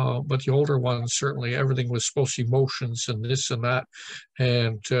 but the older one, certainly everything was supposed to be motions and this and that.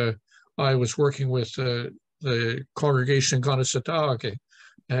 And I was working with the congregation in Kanesatake,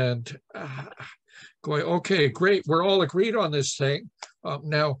 and going, okay, great, we're all agreed on this thing.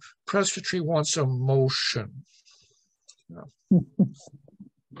 Now, presbytery wants a motion.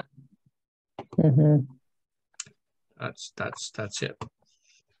 Mm-hmm. That's it.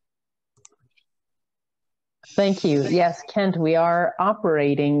 Thank you. Yes, Kent, we are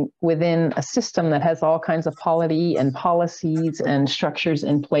operating within a system that has all kinds of polity and policies and structures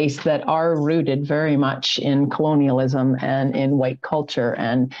in place that are rooted very much in colonialism and in white culture.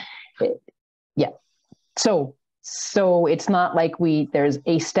 And so it's not like there's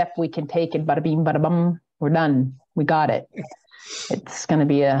a step we can take and bada beam, bada bum, we're done. We got it. It's going to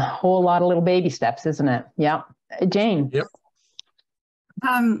be a whole lot of little baby steps, isn't it? Yeah. Jane. Yep.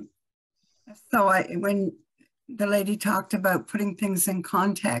 So when the lady talked about putting things in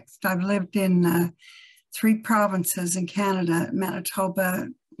context, I've lived in 3 provinces in Canada: Manitoba,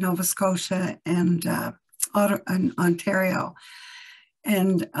 Nova Scotia, and Ontario.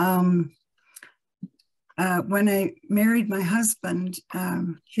 And when I married my husband,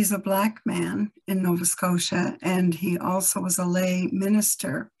 he's a Black man in Nova Scotia, and he also was a lay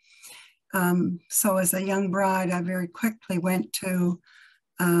minister. So as a young bride, I very quickly went to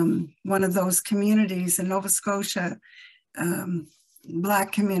one of those communities in Nova Scotia.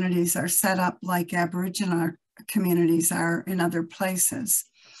 Black communities are set up like Aboriginal communities are in other places.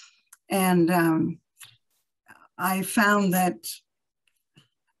 And I found that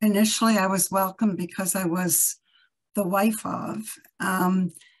initially I was welcomed because I was the wife of,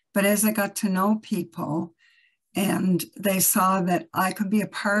 but as I got to know people and they saw that I could be a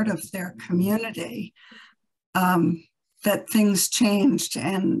part of their community, that things changed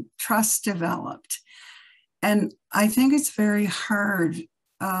and trust developed. And I think it's very hard.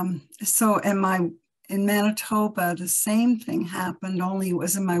 In Manitoba, the same thing happened, only it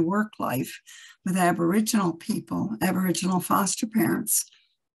was in my work life with Aboriginal people, Aboriginal foster parents.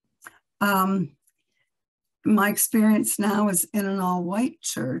 My experience now is in an all-white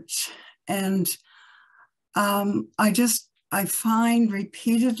church. And I find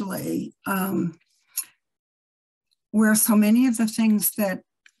repeatedly where so many of the things that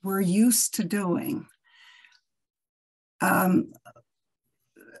we're used to doing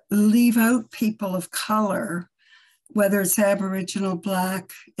leave out people of color, whether it's Aboriginal, Black,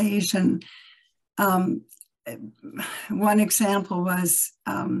 Asian. One example was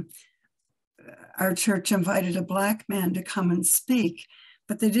our church invited a Black man to come and speak,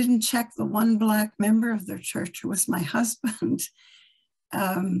 but they didn't check the one Black member of their church who was my husband.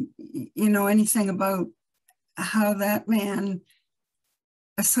 Anything about how that man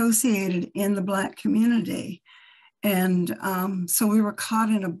associated in the Black community. And so we were caught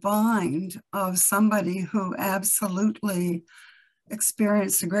in a bind of somebody who absolutely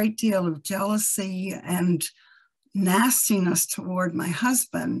experienced a great deal of jealousy and nastiness toward my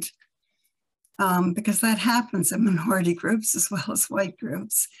husband, because that happens in minority groups as well as white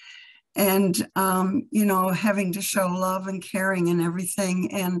groups. And, having to show love and caring and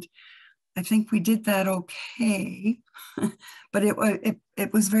everything. And I think we did that okay, but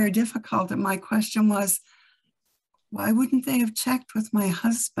it was very difficult. And my question was, why wouldn't they have checked with my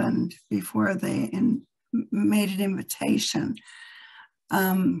husband before they made an invitation?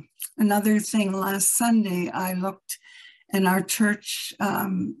 Another thing, last Sunday, I looked, and our church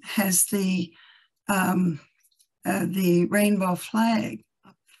has the rainbow flag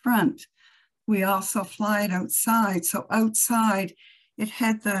up front. We also fly it outside. So outside, it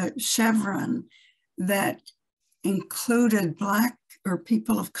had the chevron that included Black or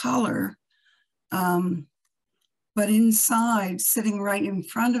people of color. But inside, sitting right in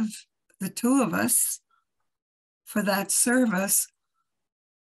front of the two of us for that service,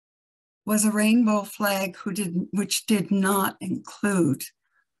 was a rainbow flag which did not include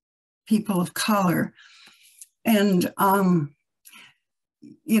people of color. And, I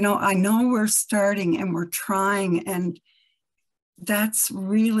know we're starting and we're trying, and that's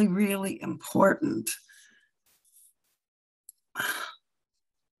really, really important.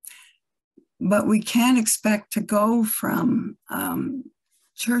 But we can't expect to go from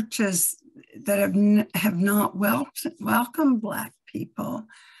churches that have not welcomed Black people.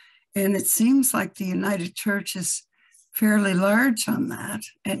 And it seems like the United Church is fairly large on that.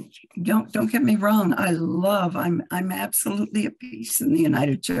 And don't get me wrong, I'm absolutely at peace in the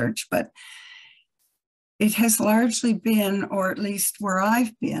United Church, but it has largely been, or at least where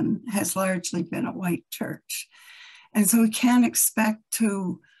I've been, has largely been a white church. And so we can't expect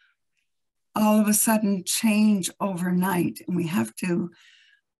to all of a sudden change overnight. And we have to,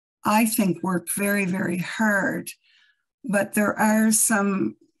 I think, work very, very hard. But there are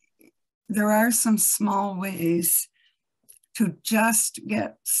some small ways to just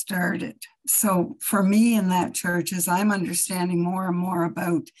get started. So for me in that church, as I'm understanding more and more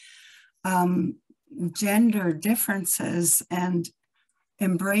about gender differences and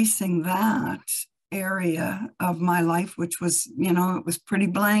embracing that area of my life, which was, it was pretty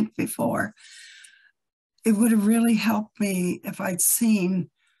blank before, it would have really helped me if I'd seen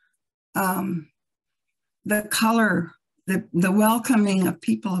the color, the welcoming of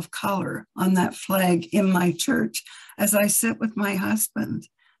people of color on that flag in my church as I sit with my husband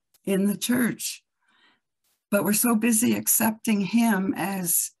in the church. But we're so busy accepting him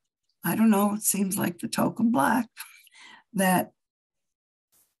as, I don't know, it seems like the token Black, that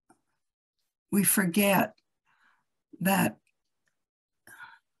we forget that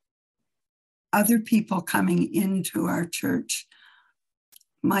other people coming into our church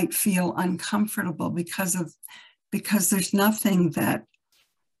might feel uncomfortable because there's nothing that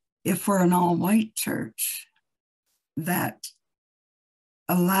if we're an all-white church that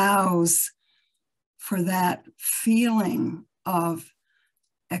allows for that feeling of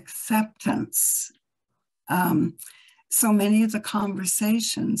acceptance. So many of the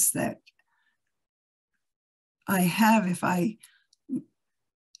conversations that I have, if I,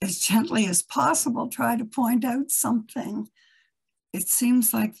 as gently as possible, try to point out something, it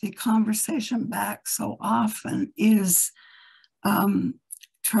seems like the conversation back so often is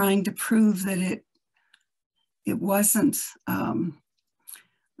trying to prove that it wasn't,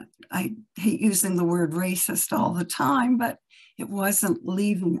 I hate using the word racist all the time, but it wasn't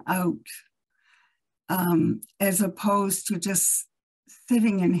leaving out, as opposed to just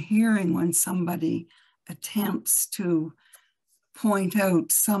sitting and hearing when somebody attempts to point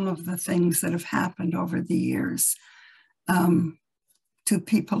out some of the things that have happened over the years to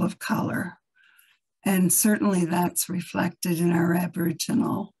people of color. And certainly that's reflected in our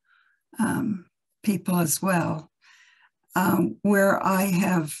Aboriginal people as well, where I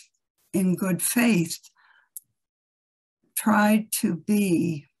have, in good faith, tried to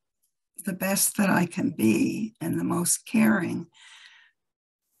be the best that I can be and the most caring.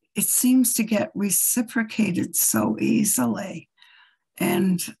 It seems to get reciprocated so easily.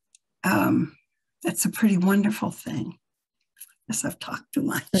 And that's a pretty wonderful thing. Yes, I've talked too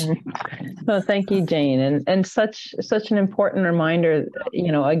much. Well, thank you, Jane. And such an important reminder,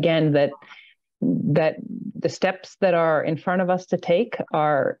 you know, again, that the steps that are in front of us to take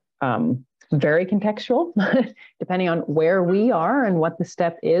are very contextual, depending on where we are and what the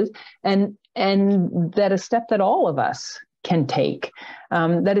step is, and that a step that all of us can take.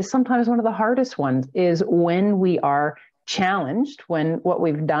 That is sometimes one of the hardest ones, is when we are challenged, when what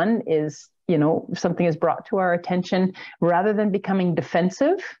we've done is, you know, something is brought to our attention, rather than becoming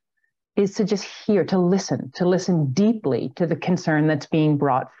defensive, is to just hear, to listen deeply to the concern that's being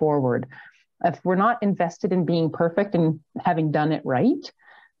brought forward. If we're not invested in being perfect and having done it right,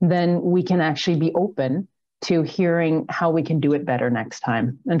 then we can actually be open to hearing how we can do it better next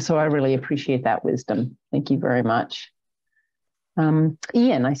time. And so I really appreciate that wisdom. Thank you very much.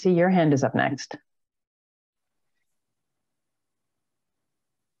 Ian, I see your hand is up next.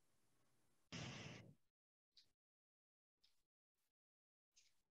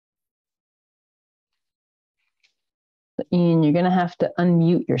 Ian, you're going to have to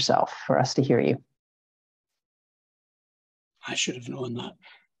unmute yourself for us to hear you. I should have known that.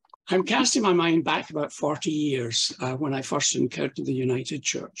 I'm casting my mind back about 40 years when I first encountered the United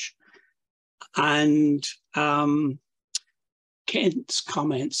Church. And Kent's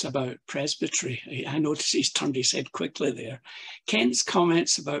comments about presbytery, I noticed he's turned his head quickly there. Kent's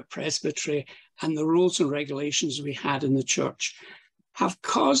comments about presbytery and the rules and regulations we had in the church have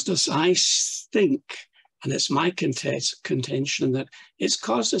caused us, I think, and it's my contention, that it's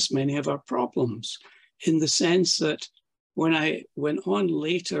caused us many of our problems, in the sense that when I went on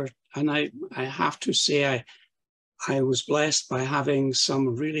later, and I have to say I was blessed by having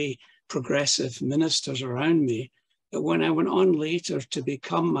some really progressive ministers around me, but when I went on later to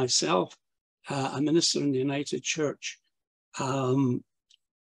become myself a minister in the United Church, the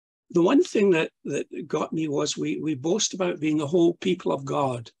one thing that got me was we boast about being the whole people of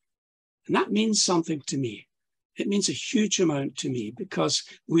God. And that means something to me. It means a huge amount to me, because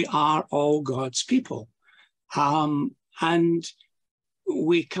we are all God's people. And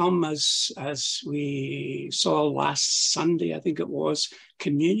we come, as we saw last Sunday, I think it was,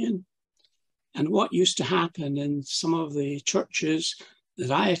 communion. And what used to happen in some of the churches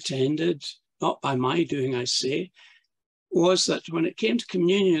that I attended, not by my doing, I say, was that when it came to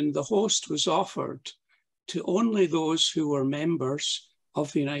communion, the host was offered to only those who were members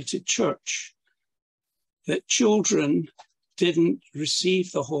of the United Church. That children didn't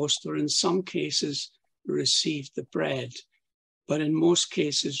receive the host, or in some cases received the bread, but in most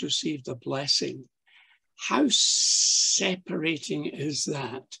cases received a blessing. How separating is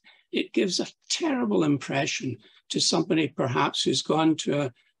that? It gives a terrible impression to somebody perhaps who's gone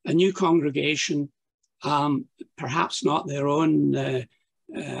to a new congregation, perhaps not their own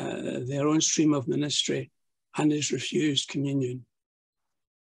stream of ministry, and is refused communion.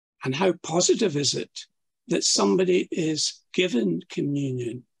 And how positive is it that somebody is given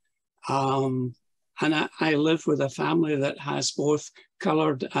communion? And I live with a family that has both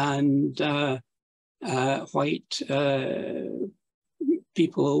coloured and white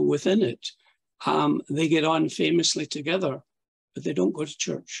people within it. They get on famously together, but they don't go to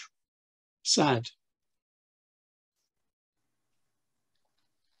church. Sad.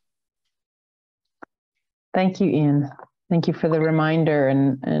 Thank you, Ian. Thank you for the reminder.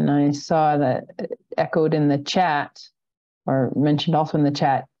 And I saw that echoed in the chat or mentioned also in the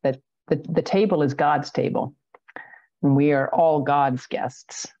chat, that the table is God's table, and we are all God's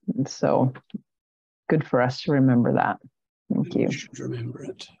guests. And so good for us to remember that. Thank you. We should remember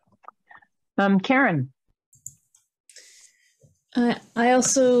it. Karen. I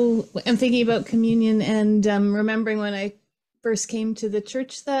also am thinking about communion and remembering when I first came to the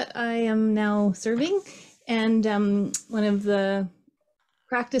church that I am now serving. And one of the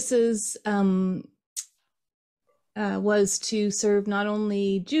practices was to serve not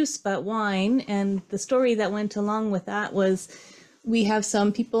only juice, but wine. And the story that went along with that was we have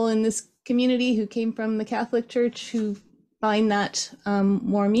some people in this community who came from the Catholic Church who find that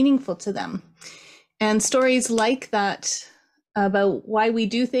more meaningful to them. And stories like that about why we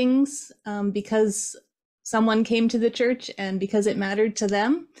do things because someone came to the church and because it mattered to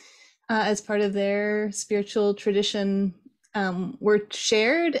them as part of their spiritual tradition were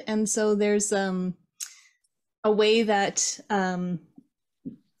shared. And so there's a way that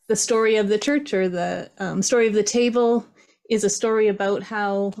the story of the church, or the story of the table, is a story about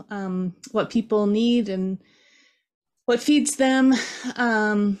how what people need and what feeds them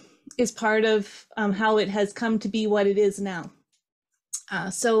is part of how it has come to be what it is now.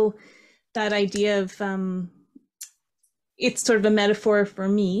 So that idea of it's sort of a metaphor for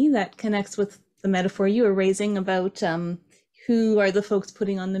me that connects with the metaphor you were raising about who are the folks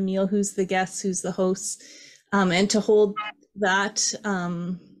putting on the meal, who's the guests, who's the hosts, and to hold that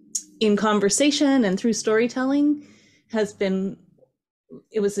in conversation and through storytelling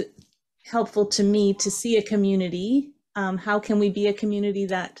it was helpful to me to see a community. How can we be a community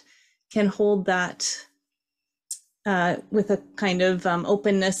that can hold that with a kind of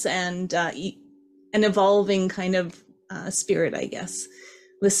openness and an evolving kind of spirit, I guess,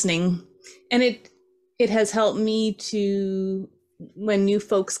 listening. And it has helped me to, when new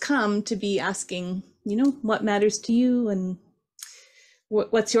folks come, to be asking, what matters to you, and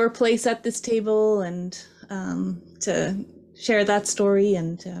what's your place at this table, and to share that story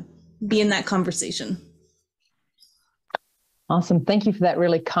and to be in that conversation. Awesome. Thank you for that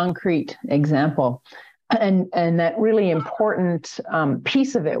really concrete example. And that really important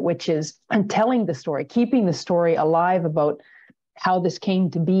piece of it, which is telling the story, keeping the story alive about how this came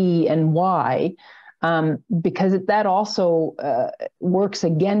to be and why, because that also works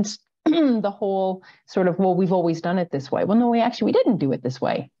against the whole sort of, well, we've always done it this way. Well, no, we didn't do it this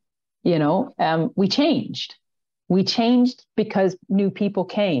way. We changed. We changed because new people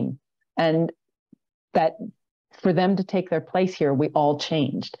came, and that for them to take their place here, we all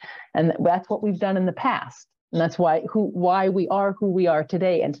changed. And that's what we've done in the past. And that's why we are who we are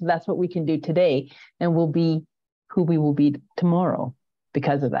today. And so that's what we can do today. And we'll be who we will be tomorrow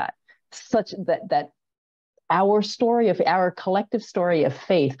because of that. Such that our story of our collective story of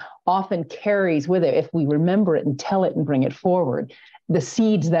faith often carries with it, if we remember it and tell it and bring it forward, the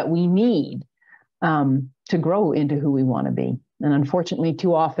seeds that we need to grow into who we want to be. And unfortunately,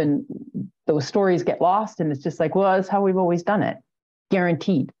 too often those stories get lost, and it's just like, well, that's how we've always done it.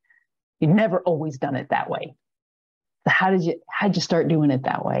 Guaranteed. You've never always done it that way. So how'd you start doing it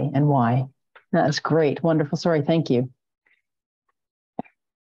that way, and why? That's great. Wonderful story. Thank you.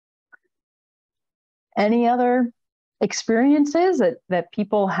 Any other experiences that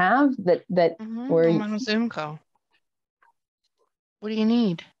people have that where I'm on a Zoom call. What do you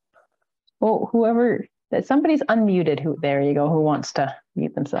need? Well, whoever, that somebody's unmuted, there you go, who wants to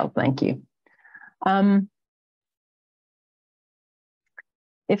mute themselves. Thank you.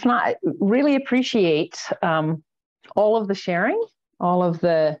 If not, really appreciate all of the sharing, all of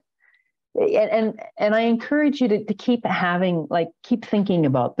the, and I encourage you to keep keep thinking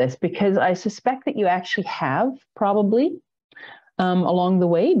about this, because I suspect that you actually have probably along the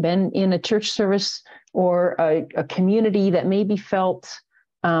way been in a church service or a community that maybe felt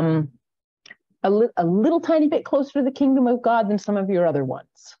a little tiny bit closer to the kingdom of God than some of your other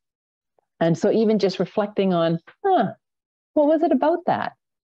ones. And so even just reflecting on, what was it about that?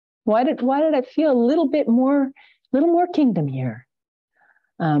 Why did I feel a little more kingdom here?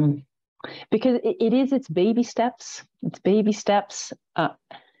 Because it's baby steps. It's baby steps,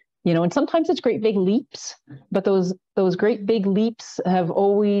 and sometimes it's great big leaps, but those great big leaps have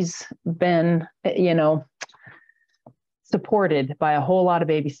always been, supported by a whole lot of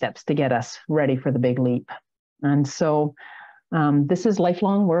baby steps to get us ready for the big leap. And so this is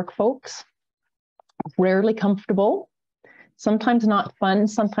lifelong work, folks. Rarely comfortable, sometimes not fun,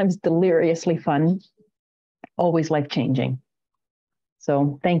 sometimes deliriously fun, always life-changing.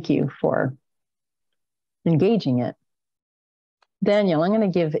 So thank you for engaging it. Daniel, I'm going to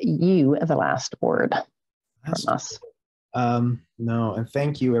give you the last word from us. No, and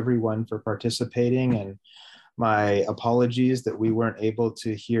thank you everyone for participating. And My apologies that we weren't able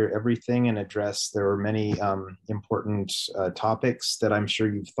to hear everything and address. There were many important topics that I'm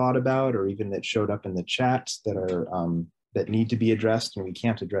sure you've thought about, or even that showed up in the chat that are that need to be addressed, and we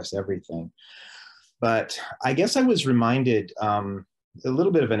can't address everything. But I guess I was reminded a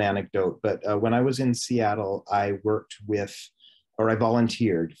little bit of an anecdote, but when I was in Seattle, I worked with, or I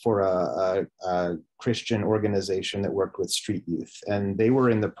volunteered for a Christian organization that worked with street youth. And they were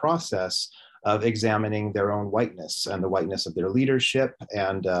in the process of examining their own whiteness and the whiteness of their leadership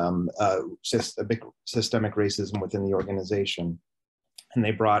and systemic racism within the organization. And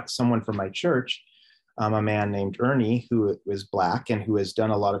they brought someone from my church, a man named Ernie, who was Black and who has done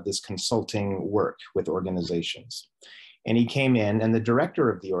a lot of this consulting work with organizations. And he came in, and the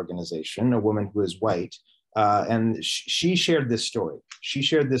director of the organization, a woman who is white, and she shared this story. She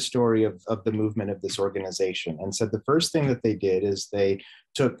shared this story of the movement of this organization, and said the first thing that they did is they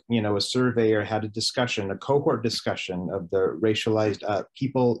took, a survey, or had a discussion, a cohort discussion of the racialized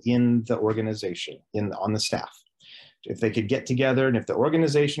people in the organization, on the staff. If they could get together, and if the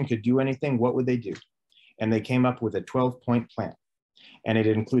organization could do anything, what would they do? And they came up with a 12-point plan. And it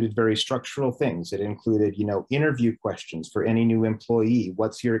included very structural things. It included, interview questions for any new employee.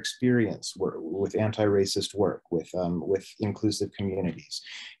 What's your experience with anti-racist work, with inclusive communities?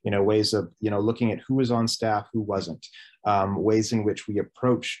 Ways of, looking at who was on staff, who wasn't. Ways in which we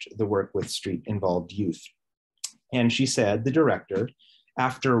approached the work with street-involved youth. And she said, the director,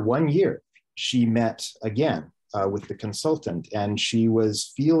 after 1 year, she met again with the consultant, and she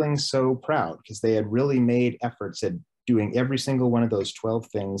was feeling so proud because they had really made efforts at doing every single one of those 12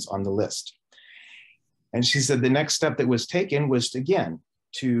 things on the list. And she said the next step that was taken was, again,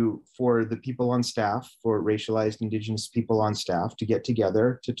 for the people on staff, for racialized Indigenous people on staff, to get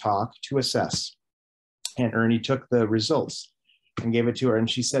together, to talk, to assess. And Ernie took the results and gave it to her. And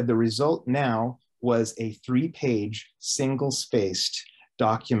she said the result now was a 3-page, single-spaced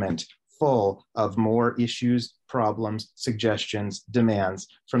document full of more issues, problems, suggestions, demands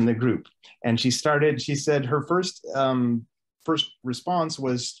from the group. And she said her first response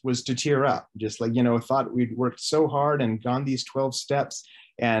was to tear up, just like, thought we'd worked so hard and gone these 12 steps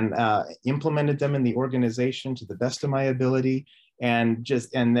and implemented them in the organization to the best of my ability. And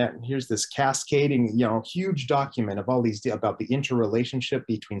that here's this cascading, huge document of all these, about the interrelationship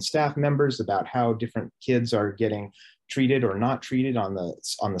between staff members, about how different kids are getting treated or not treated on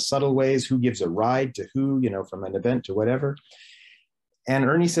the subtle ways, who gives a ride to who, from an event to whatever. And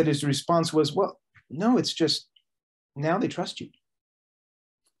Ernie said his response was, well, no, it's just now they trust you.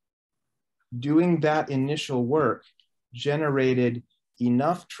 Doing that initial work generated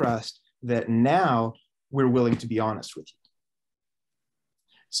enough trust that now we're willing to be honest with you.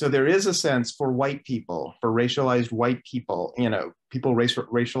 So there is a sense for white people, for racialized white people, people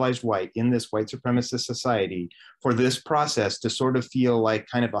racialized white in this white supremacist society, for this process to sort of feel like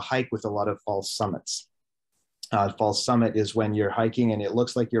kind of a hike with a lot of false summits. False summit is when you're hiking and it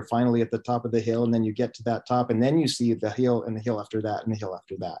looks like you're finally at the top of the hill, and then you get to that top, and then you see the hill and the hill after that and the hill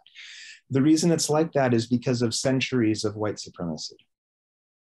after that. The reason it's like that is because of centuries of white supremacy.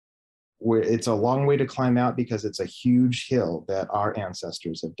 Where it's a long way to climb out because it's a huge hill that our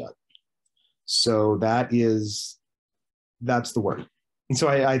ancestors have dug. So that's the work. And so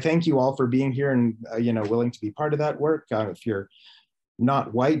I thank you all for being here and willing to be part of that work. If you're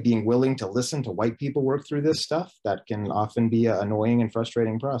not white, being willing to listen to white people work through this stuff, that can often be an annoying and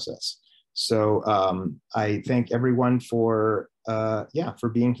frustrating process. So I thank everyone for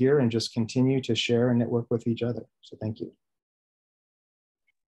being here, and just continue to share and network with each other. So thank you.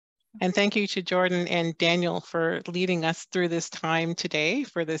 And thank you to Jordan and Daniel for leading us through this time today,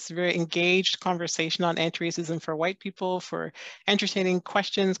 for this very engaged conversation on anti-racism for white people, for entertaining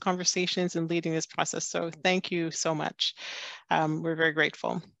questions, conversations, and leading this process. So thank you so much. We're very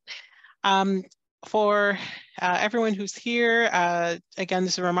grateful. For everyone who's here, again,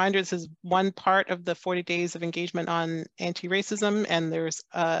 just a reminder, this is one part of the 40 days of engagement on anti-racism, and there's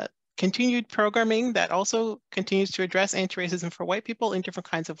continued programming that also continues to address anti-racism for white people in different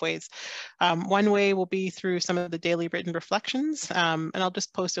kinds of ways. One way will be through some of the daily written reflections, and I'll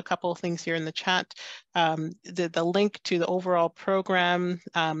just post a couple of things here in the chat. The link to the overall program,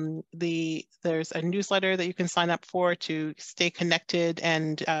 there's a newsletter that you can sign up for to stay connected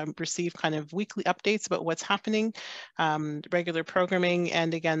and receive kind of weekly updates about what's happening, regular programming,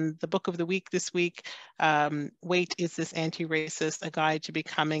 and again, the book of the week this week, Wait, Is This Anti-Racist? A Guide to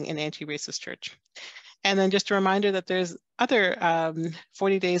Becoming an Anti-Racist Church. And then just a reminder that there's other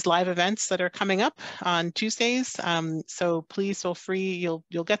 40 Days live events that are coming up on Tuesdays. So please feel free,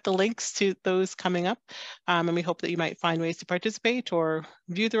 you'll get the links to those coming up. And we hope that you might find ways to participate or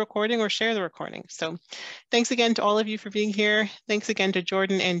view the recording or share the recording. So thanks again to all of you for being here. Thanks again to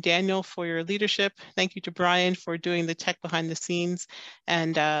Jordan and Daniel for your leadership. Thank you to Brian for doing the tech behind the scenes.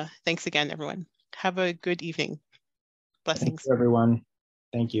 And thanks again, everyone. Have a good evening. Blessings. Thank you, everyone.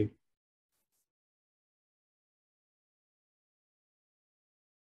 Thank you.